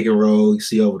 Pick and roll. You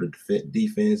see over the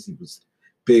defense. He was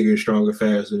bigger, stronger,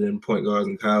 faster than point guards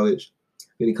in college.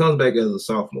 Then he comes back as a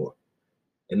sophomore,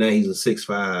 and now he's a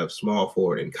 6'5" small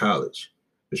forward in college,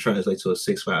 which translates to a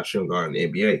 6'5" shooting guard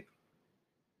in the NBA.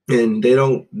 And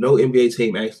no NBA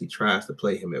team actually tries to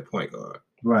play him at point guard.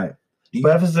 Right. But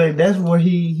I have to say that's where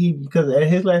he because at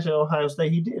his last year at Ohio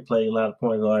State, he did play a lot of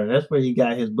point guard, and that's where he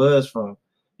got his buzz from.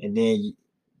 And then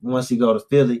once he go to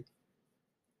Philly,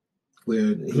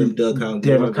 where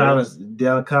Devin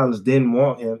Collins didn't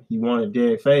want him. He wanted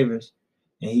Derek Favors,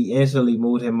 and he instantly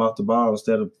moved him off the ball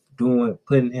instead of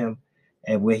putting him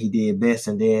at where he did best.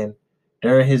 And then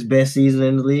during his best season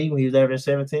in the league, when he was averaging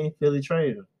 17, Philly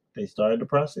traded him. They started the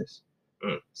process.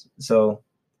 So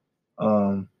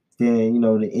then,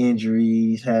 the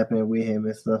injuries happened with him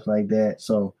and stuff like that.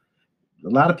 So a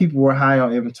lot of people were high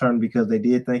on Evan Turner because they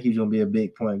did think he was going to be a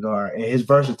big point guard. And his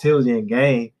versatility in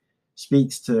game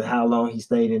speaks to how long he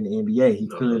stayed in the NBA. He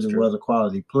clearly was a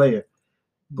quality player.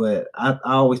 But I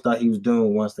always thought he was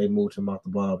doomed once they moved him off the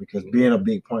ball because being a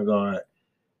big point guard,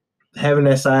 having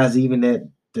that size even at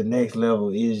the next level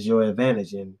is your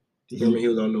advantage. And he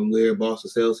was on them weird Boston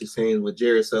Celtics teams with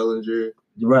Jared Sullinger.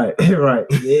 Right.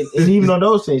 and even on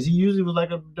those teams, he usually was like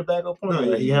the backup point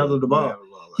guard. He handled the ball.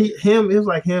 It was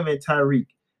like him and Tyreek.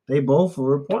 They both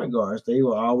were point guards. They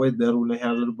were always better when they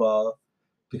handled the ball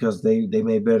because they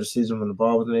made better decisions when the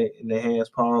ball was in their hands,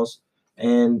 pause,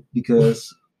 and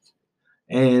because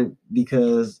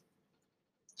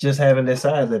just having that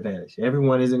size advantage.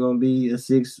 Everyone isn't going to be a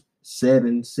 6'7",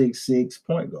 6'6"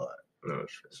 point guard. No,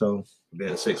 sure. So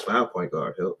being a 6'5" point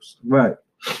guard helps. Right.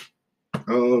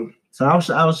 So I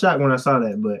was shocked when I saw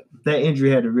that, but that injury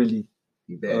had to really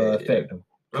affect him.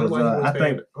 I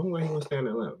think he won't stand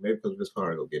in Atlanta. Maybe because Vince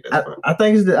Carter will get that. I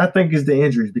think it's the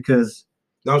injuries because.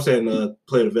 No, I'm saying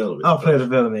player development. Oh, player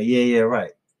development. Yeah,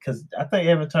 right. Because I think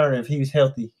Evan Turner, if he was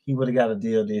healthy, he would have got a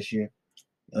deal this year.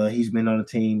 He's been on the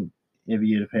team every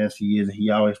year the past few years, and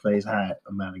he always plays high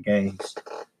amount of games.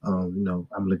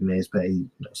 I'm looking at his pay,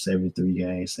 73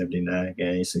 games, 79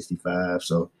 games, 65.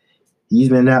 So he's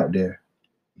been out there,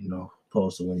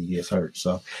 opposed to when he gets hurt.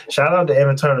 So shout out to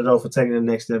Evan Turner though for taking the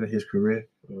next step in his career.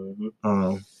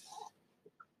 Mm-hmm.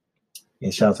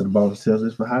 And shout out to the Boston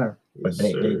Celtics for hiring. But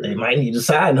they might need to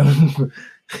sign him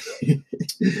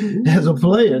as a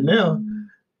player now.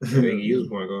 They can use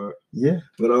point guard. Yeah.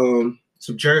 But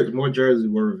more jerseys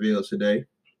were revealed today.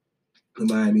 The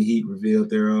Miami Heat revealed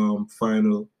their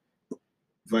final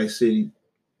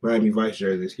Miami Vice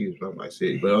jerseys, not Vice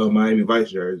City, but Miami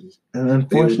Vice jerseys. And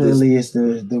unfortunately, it's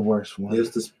the worst one.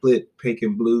 It's the split pink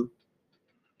and blue.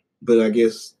 But I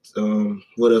guess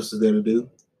what else is there to do?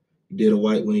 You did a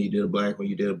white one, you did a black one,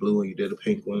 you did a blue one, you did a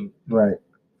pink one. Right.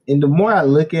 And the more I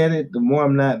look at it, the more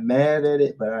I'm not mad at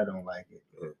it, but I don't like it.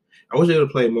 Yeah. I wish they would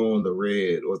play more on the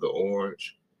red or the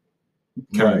orange.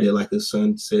 Kind of did like a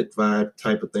sunset vibe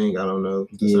type of thing. I don't know.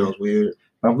 It sounds weird.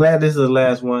 I'm glad this is the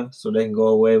last one, so they can go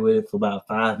away with it for about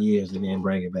 5 years and then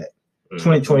bring it back.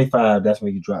 2025, that's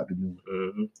when you drop the new one.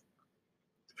 Mm-hmm.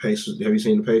 Pacers. Have you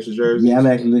seen the Pacers jersey? Yeah, I'm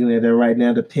actually looking at that right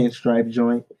now. The pinstripe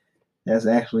joint. That's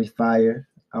actually fire.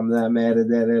 I'm not mad at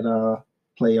that at all.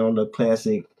 Play on the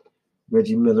classic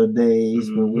Reggie Miller days,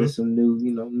 but with some new,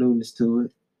 newness to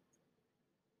it.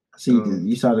 See,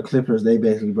 you saw the Clippers. They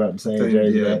basically brought the same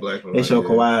jersey. Yeah, black one. They show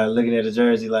Kawhi looking at the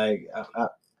jersey like,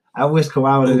 I wish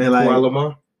Kawhi would have been like Kawhi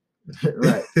Lamar.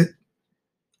 Right.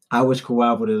 I wish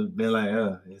Kawhi would have been like,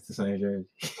 it's the same jersey.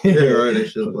 Yeah, right. They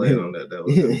should have played on that. That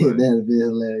would be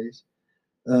hilarious.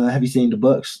 Have you seen the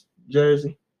Bucks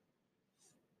jersey?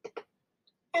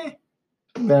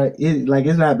 But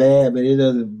it's not bad, but it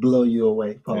doesn't blow you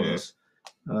away. Pause.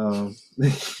 But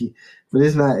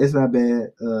it's not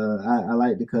bad. I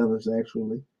like the colors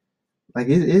actually. Like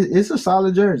it's a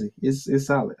solid jersey. It's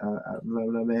solid.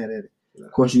 I'm not mad at it.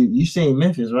 Of course, you seen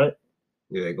Memphis, right?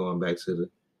 Yeah, going back to the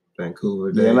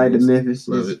Vancouver Yeah, I like the Memphis.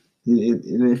 Love it.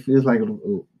 It feels like a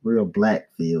real black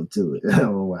feel to it. I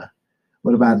don't know why.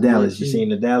 What about Dallas? You seen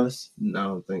the Dallas? No, I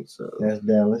don't think so. That's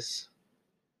Dallas.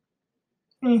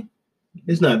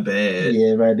 It's not bad.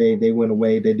 Yeah, right. They went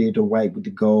away. They did the white with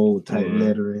the gold type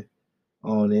lettering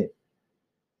on it.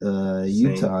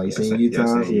 Utah. You seen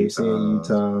Utah's? Yeah, you seen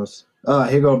Utah's.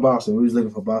 Here go Boston. We was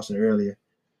looking for Boston earlier.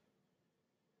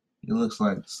 It looks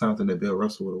like something that Bill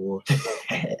Russell would have worn.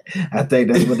 I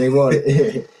think that's what they wanted.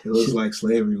 It looks like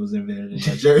slavery was invented in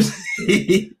that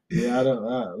jersey. Yeah, I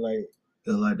don't like.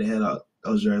 Feel like they had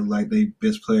those jerseys like their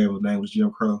best player was name was Jim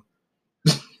Crow.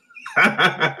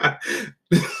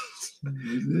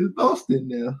 It's Boston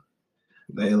now.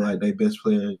 They like their best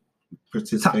player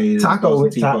participated Taco in the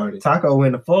Tea Party. Taco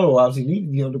in the photo ops. He need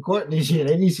to be on the court this year.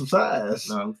 They need some size.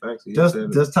 No, facts.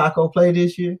 Does Taco play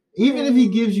this year? Even if he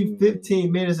gives you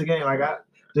 15 minutes a game, like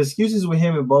the excuses with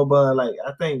him and Boban, like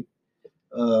I think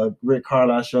Rick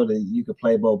Carlisle showed that you could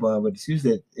play Boban, but the excuse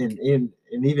that and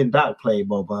even Doc played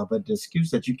Boban, but the excuse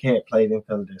that you can't play them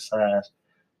because of their size,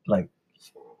 like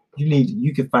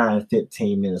you could find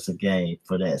 15 minutes a game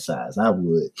for that size. I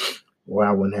would. Or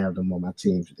I wouldn't have them on my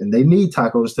team. And they need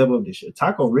Taco to step up this year.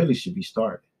 Taco really should be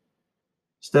starting.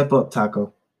 Step up,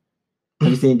 Taco. Have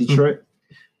you seen Detroit?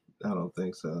 I don't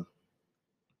think so.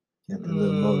 Got the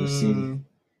little Motor City.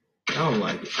 I don't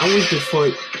like it. I wish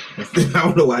Detroit, I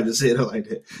don't know why I just said it like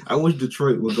that. I wish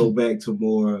Detroit would go back to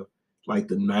more like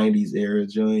the 90s era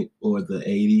joint or the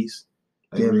 80s.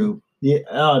 Like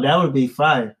that would be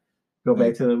fine. Go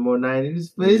back to the more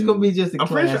 90s, but it's gonna be just a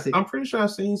classic. I'm pretty sure I've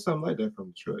seen something like that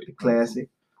from Detroit. The classic.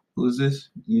 Who's this?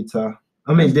 Utah.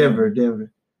 I mean Denver.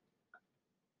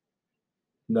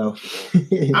 No.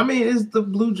 I mean it's the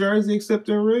blue jersey except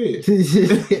in red.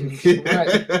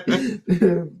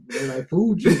 They're like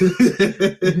food jersey.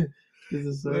 It's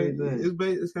the same thing.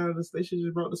 It's kind of they should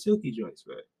just brought the silky joints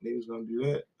back. They was gonna do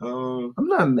that. I'm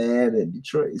not mad at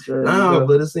Detroit. No,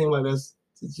 but it seemed like it's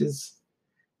just.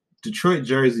 Detroit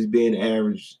jerseys being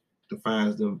average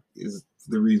defines them is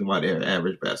the reason why they're an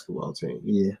average basketball team.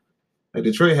 Yeah. Like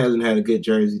Detroit hasn't had a good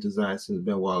jersey design since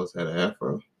Ben Wallace had an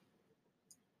afro.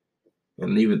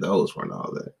 And even those weren't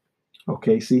all that.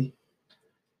 Okay, see?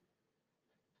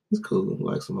 It's cool,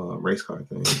 like some race car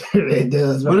thing. It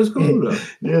does. But it's cool though.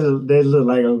 They look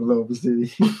like Oklahoma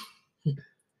City.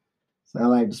 So I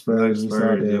like the Spurs.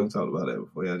 Yeah, we talked about that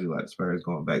before. Yeah, I do like the Spurs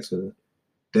going back to the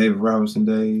David Robinson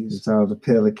days. It's all the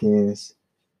Pelicans.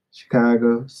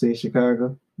 Chicago. See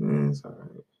Chicago? It's all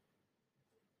right.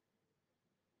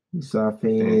 You saw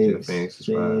Phoenix. Phoenix is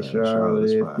fine. Charlotte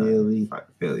is fine. Philly.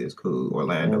 Philly is cool.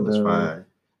 Orlando is fine.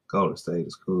 Golden State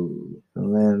is cool.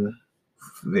 Atlanta.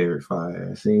 Very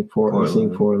fine. I seen Portland,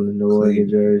 New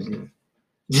Orleans, Jersey.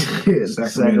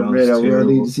 Sacramento. We'll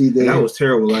need to see that. That was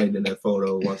terrible lighting in that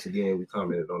photo. Once again, we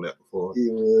commented on that before.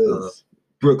 It was.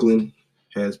 Brooklyn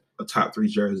has a top 3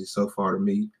 jersey so far to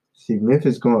me. See,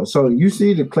 Memphis going. So you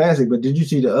see the classic, but did you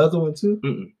see the other one too?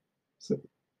 Because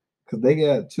they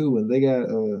got 2, and they got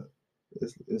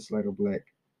it's like a black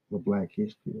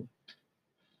history.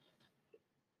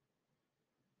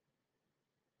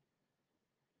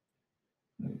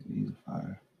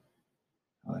 Fire.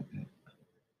 I like that.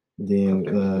 Then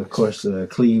of course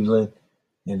Cleveland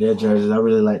and their jerseys. I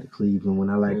really like the Cleveland one.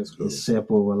 I like it's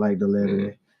simple. I like the lettering.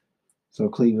 Yeah. So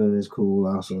Cleveland is cool.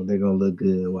 Also, they're gonna look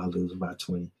good while losing by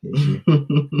 20 this year.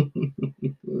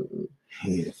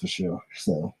 Yeah, for sure.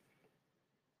 So,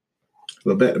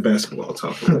 but back to basketball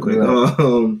talk real quick.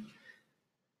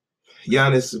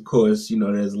 Giannis, of course,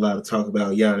 there's a lot of talk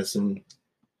about Giannis and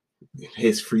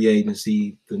his free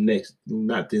agency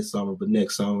not this summer, but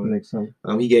next summer.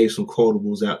 He gave some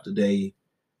quotables out today.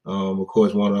 Of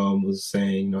course, one of them was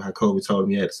saying, how Kobe told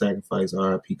him he had to sacrifice.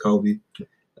 R.I.P. Kobe.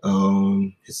 He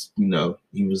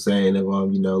was saying that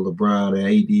LeBron and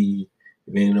AD,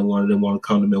 if any one of them want to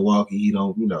come to Milwaukee, he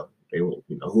don't, they will,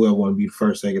 whoever want to be the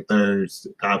first, second, third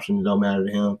option, it don't matter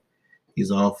to him. He's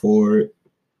all for it.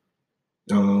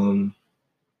 He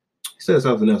said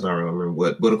something else, I don't remember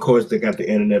what, but of course they got the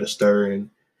internet stirring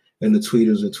and the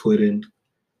tweeters are tweeting.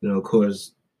 Of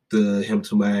course the him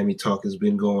to Miami talk has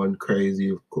been going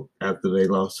crazy after they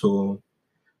lost to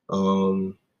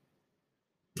him.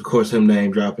 Of course, him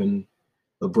name dropping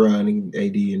LeBron and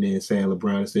AD and then saying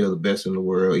LeBron is still the best in the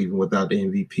world, even without the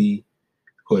MVP.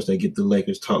 Of course, they get the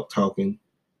Lakers talking.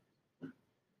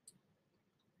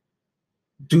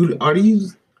 Dude, are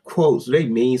these quotes, do they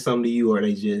mean something to you or are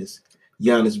they just,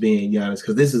 Giannis being Giannis,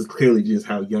 because this is clearly just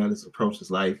how Giannis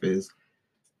approaches life, is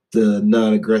the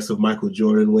non-aggressive Michael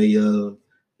Jordan way of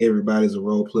everybody's a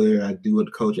role player. I do what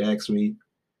the coach asks me.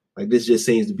 Like, this just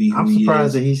seems to be who he is. I'm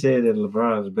surprised that he said that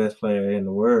LeBron's the best player in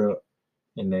the world,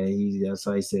 and that that's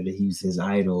why he said that he's his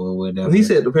idol or whatever.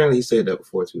 Well, apparently he said that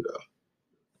before too, though.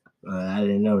 I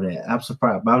didn't know that. I'm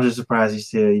surprised, but I'm just surprised he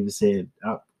still even said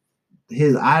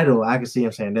his idol. I could see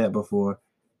him saying that before,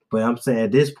 but I'm saying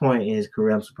at this point in his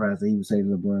career, I'm surprised that he would say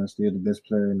LeBron's still the best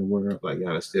player in the world. Like,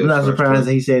 Giannis still. I'm not surprised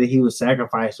that he said that he would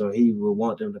sacrifice or he would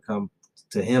want them to come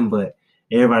to him, but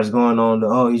everybody's going on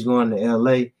to he's going to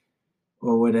LA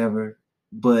or whatever.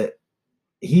 But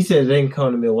he said they can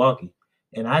come to Milwaukee.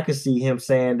 And I could see him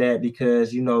saying that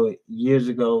because, years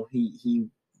ago he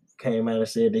came out and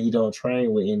said that he don't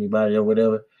train with anybody or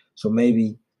whatever. So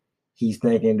maybe he's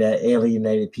thinking that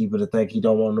alienated people to think he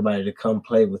don't want nobody to come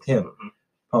play with him. Mm-hmm.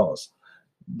 Pause.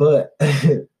 But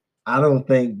I don't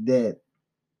think that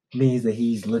means that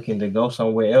he's looking to go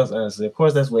somewhere else, honestly. Of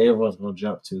course, that's where everyone's going to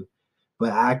jump to.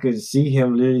 But I could see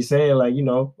him literally saying, like,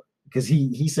 because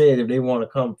he said if they want to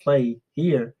come play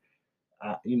here,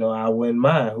 I wouldn't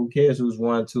mind. Who cares who's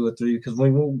 1, 2, or 3? Because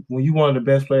when you're one of the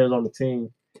best players on the team,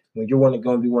 when you're going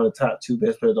to be one of the top 2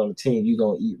 best players on the team, you're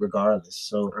going to eat regardless.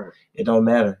 So It don't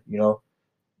matter,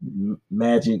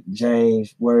 Magic,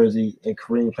 James, Worthy, and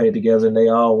Kareem played together, and they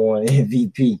all won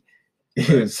MVP.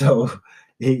 So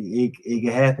it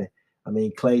can happen. I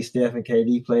mean, Clay, Steph, and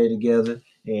KD played together,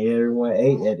 and everyone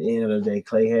ate at the end of the day.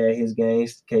 Clay had his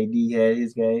games, KD had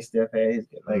his games, Steph had his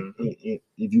games. Like, if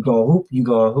you're going to hoop, you're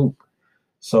going to hoop.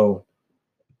 So,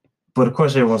 but of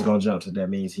course, everyone's going to jump to that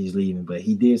means he's leaving. But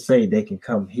he did say they can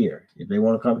come here. If they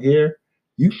want to come here,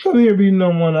 you can come here and be the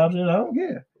number 1 option. I don't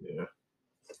care. Yeah.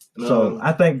 So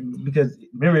I think because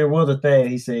remember it was a thing.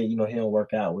 He said, he don't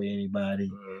work out with anybody.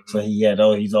 Mm-hmm. So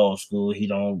he's old school. He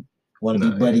don't want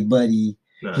to be buddy.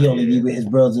 He only be with his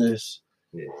brothers,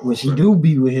 which he do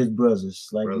be with his brothers.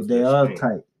 Like they are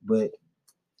tight, but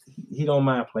he don't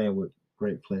mind playing with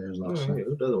great players. Who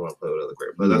doesn't want to play with other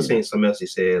great players? I seen something else he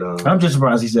said. I'm just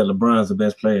surprised he said LeBron's the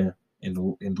best player in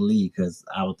the league because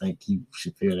I would think he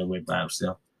should feel that way by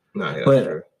himself. That's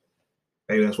true.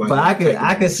 Maybe that's why. But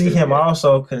I could see him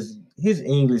also because his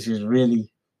English is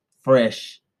really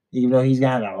fresh. Even though he's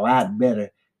gotten a lot better,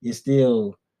 it's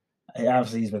still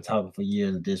obviously he's been talking for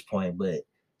years at this point, but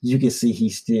you can see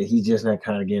he's just not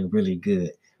kind of getting really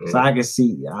good. Mm-hmm. So I can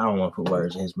see. I don't want to put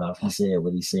words in his mouth. He said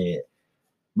what he said.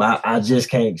 But I just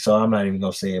can't, so I'm not even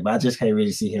going to say it, but I just can't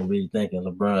really see him really thinking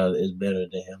LeBron is better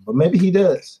than him. But maybe he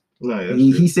does.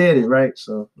 He said it, right?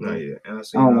 So and I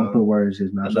don't want to put words in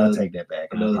his mouth, so I'll take that back.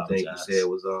 Another thing he said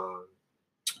was,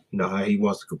 how he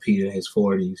wants to compete in his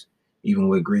 40s, even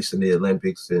with Greece in the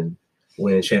Olympics and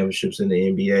winning championships in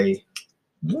the NBA.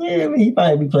 Yeah, I mean, he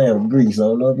might be playing with Greece. I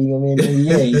don't know if he's going to be in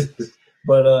the NBA.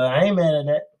 But I ain't mad at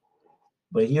that.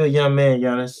 But he a young man,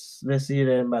 y'all. Let's see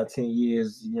that in about 10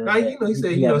 years. He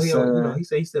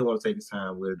said, he still want to take his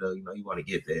time with it, though. He want to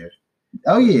get there.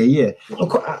 Oh yeah. Of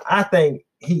course, I think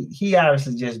he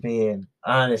obviously just being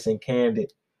honest and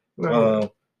candid. Because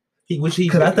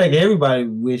I think everybody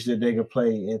wish that they could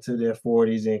play into their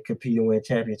 40s and compete and win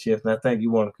championships. And I think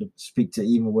you want to speak to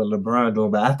even what LeBron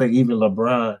doing, but I think even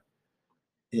LeBron,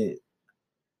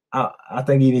 I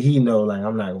think even he know, like,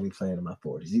 I'm not gonna be playing in my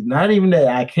 40s. Not even that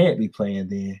I can't be playing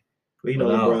then. But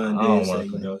LeBron did say,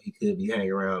 he could be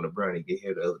hanging around LeBron and get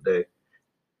here the other day.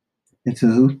 Into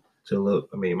who?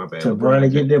 My bad. To LeBron to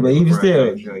get there, but even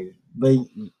still,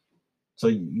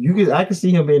 I can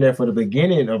see him being there for the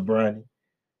beginning of Bronny,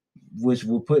 which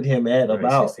will put him at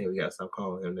about. 16, we gotta stop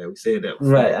calling him that. We said that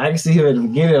before. Right. I can see him at the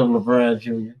beginning of LeBron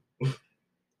Jr.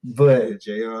 But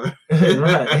JR.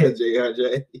 Right.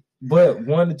 JRJ. But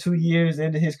 1 to 2 years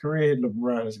into his career,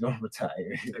 LeBron is gonna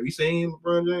retire. Have you seen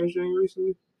LeBron James Jr.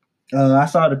 recently? I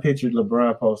saw the picture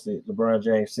LeBron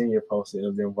James Sr. posted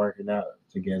of them working out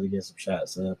together, get some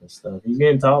shots up and stuff. He's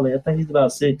getting taller. I think he's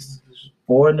about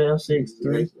 6'4" now,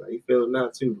 6'3". He feeling now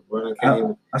too.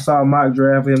 LeBron I saw a mock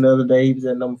draft with him the other day. He was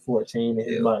at number 14 in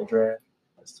his mock draft.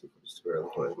 That's too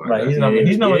early. Right, he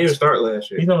didn't start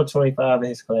last year. He's number 25 in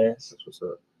his class. That's what's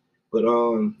up. But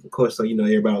of course, so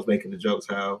everybody was making the jokes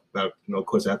about of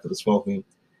course after the smoking,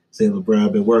 saying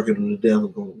LeBron been working on the devil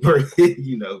going to work.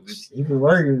 He been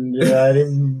working. I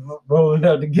didn't rolling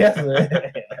up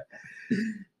together.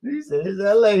 He said it's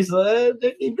LA, son.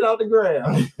 Just keep it off the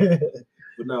ground.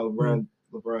 But no,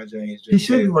 LeBron James. He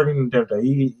should be working in the devil.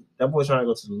 That boy's trying to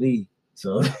go to the league.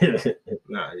 So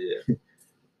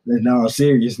In all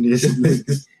seriousness,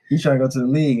 he's trying to go to the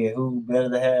league, and who better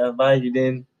to have by you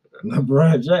than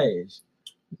LeBron James?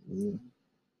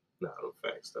 No,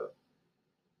 facts though.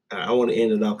 I want to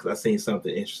end it off because I seen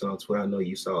something interesting on Twitter. I know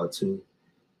you saw it too.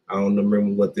 I don't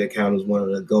remember what the account was. One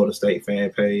of the Golden State fan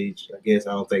page. I guess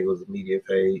I don't think it was a media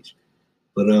page,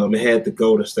 but it had the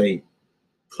Golden State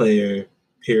player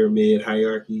pyramid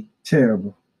hierarchy.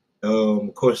 Terrible.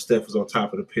 Of course, Steph was on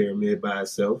top of the pyramid by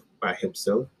himself.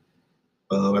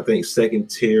 I think second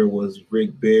tier was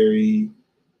Rick Barry,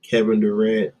 Kevin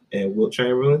Durant, and Wilt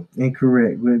Chamberlain.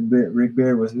 Incorrect. Rick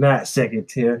Barry was not second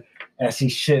tier, as he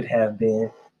should have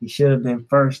been. He should have been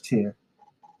first tier.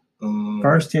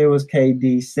 First tier was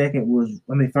KD.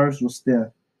 First was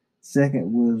Steph.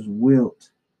 Second was Wilt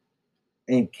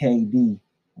and KD.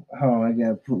 Oh, we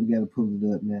gotta pull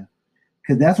it up now,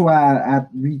 because that's why I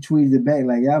retweeted it back.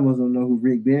 Like, y'all must don't know who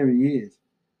Rick Barry is.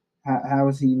 How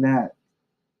is he not,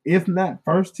 if not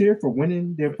first tier for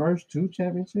winning their first 2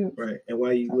 championships? Right. And why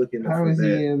are you looking at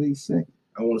he at least second?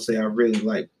 I want to say I really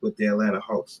like what the Atlanta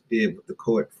Hawks did with the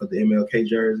court for the MLK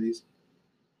jerseys.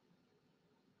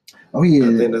 Oh yeah,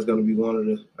 I think that's going to be one of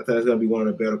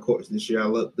the better courts this year. I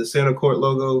love the center court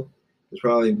logo. Is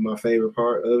probably my favorite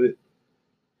part of it.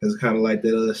 It's kind of like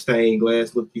that stained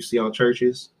glass look you see on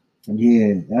churches.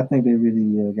 Yeah, I think they really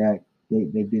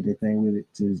they did their thing with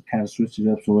it to kind of switch it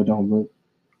up so it don't look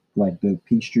like the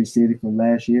Peachtree City from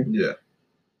last year. Yeah.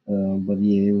 But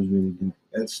yeah, it was really good.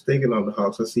 And speaking of the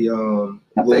Hawks, I see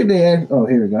think they had,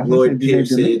 here we go. Lloyd Pierce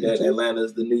said that Atlanta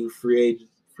is the new free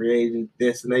agent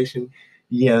destination.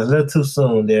 Yeah, it's a little too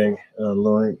soon there,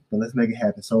 Lloyd, but let's make it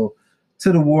happen. So,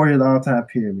 to the Warriors all-time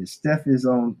pyramid, Steph is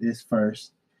on this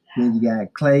first. Then you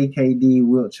got Clay, KD,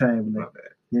 Wilt Chamberlain.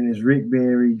 Then there's Rick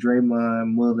Barry,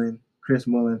 Draymond, Mullen, Chris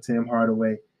Mullen, Tim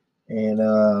Hardaway,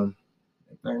 and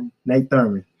Nate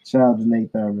Thurman. Shout out to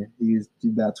Nate Thurman. He's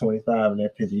about 25 in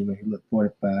that picture. He looked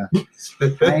 45.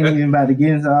 I ain't even about to get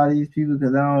into all these people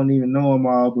because I don't even know them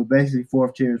all. But basically,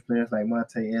 fourth tier players like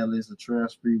Monte Ellis, Latrell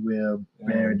Sprewell,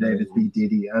 Baron Davis, B.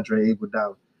 Diddy, Andre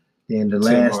Iguodala. Then the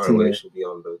last tier should be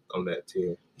on that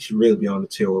tier. He should really be on the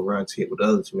tier with the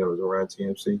other 2 members around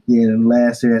TMC. Yeah, and the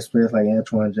last tier has players like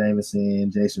Antoine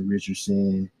Jameson, Jason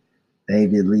Richardson,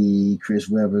 David Lee, Chris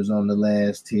Webber's on the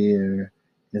last tier.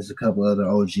 There's a couple other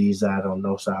OGs I don't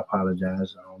know, so I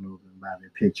apologize. I don't know about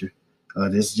their picture.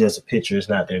 This is just a picture. It's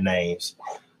not their names.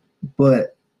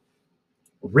 But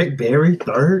Rick Barry,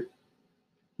 third?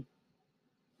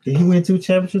 Did he win 2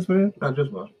 championships for him? Not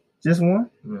just one. Just one?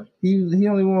 Yeah. He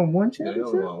only won 1 championship?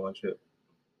 Yeah, he only won 1 chip.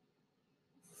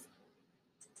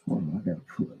 Hold on, I got to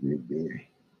pull up Rick Barry.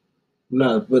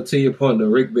 No, but to your point, though,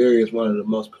 Rick Barry is one of the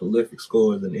most prolific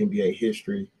scorers in NBA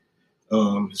history.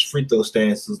 His free throw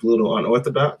stance is a little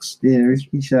unorthodox. Yeah,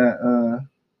 he shot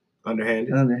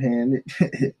underhanded.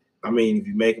 I mean, if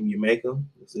you make them, you make them.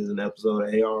 This is an episode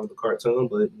of AR of the cartoon,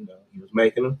 but he was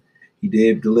making them. He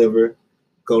did deliver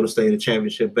Golden State a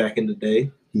championship back in the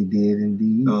day. He did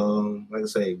indeed. Like I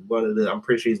say, I'm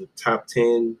pretty sure he's a top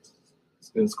 10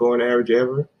 in scoring average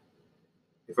ever,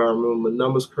 if I remember the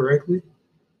numbers correctly.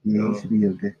 Yeah, he should be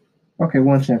up there. Okay,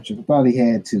 1 championship. I thought he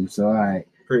had 2, so all right.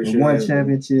 Sure 1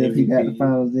 championship. He got the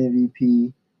Finals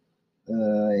MVP,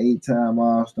 8-time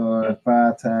All-Star,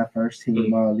 5-time first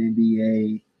team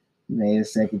All-NBA. He made a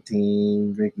second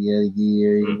team, Rookie of the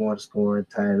Year. He won the scoring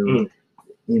title,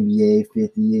 NBA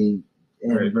 58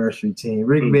 anniversary team.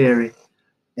 Rick Barry,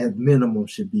 at minimum,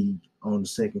 should be on the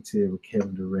second tier with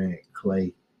Kevin Durant,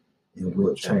 Clay, and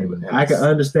Wilt Chamberlain. I can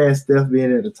understand Steph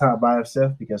being at the top by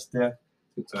himself because Steph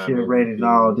curated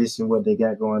all this and what they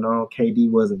got going on. KD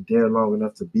wasn't there long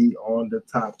enough to be on the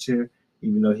top tier,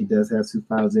 even though he does have 2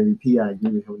 Finals MVP. I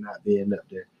agree with him not being up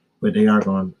there, but they are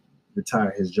going to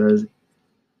retire his jersey.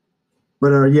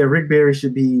 But Rick Barry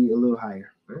should be a little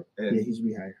higher. And he should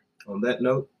be higher. On that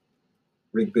note,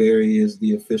 Rick Barry is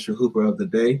the official hooper of the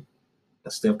day.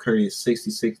 Steph Curry is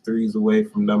 66 threes away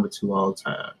from number 2 all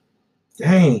time.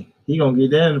 Dang. He gonna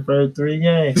get that in the first 3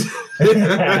 games.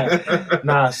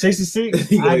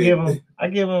 66. I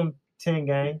give him 10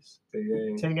 games.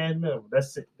 10 games minimum.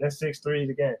 That's 6 threes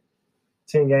a game.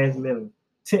 10 games minimum.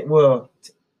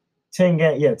 10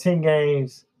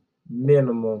 games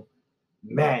minimum.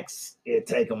 Max, it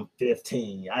take him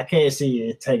 15. I can't see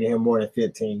it taking him more than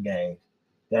 15 games.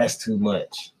 That's too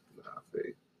much.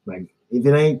 Like, if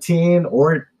it ain't 10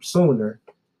 or sooner,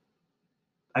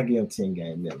 I give him 10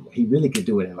 game minimum. He really could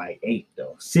do it in like 8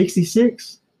 though.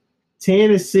 66,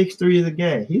 10 is 6 threes a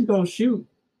game. He's gonna shoot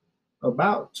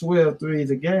about 12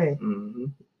 threes a game. Mm-hmm.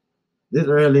 This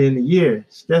early in the year,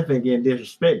 Steph ain't getting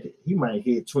disrespected. He might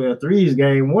hit 12 threes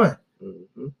game 1.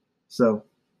 Mm-hmm. So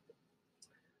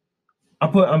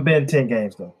I'm betting 10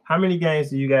 games though. How many games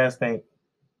do you guys think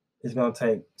it's gonna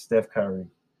take Steph Curry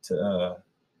to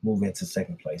move into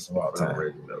second place of all time.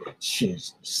 Reggie Miller.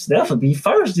 Shit, Steph would be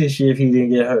first this year if he didn't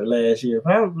get hurt last year,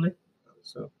 probably.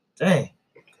 So, dang.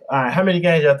 All right, how many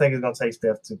games y'all think it's gonna take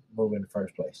Steph to move in the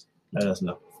first place? Let us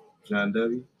know. John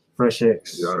W. Fresh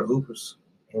X. We are the Hoopers.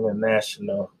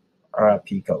 International.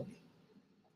 R.I.P. Kobe.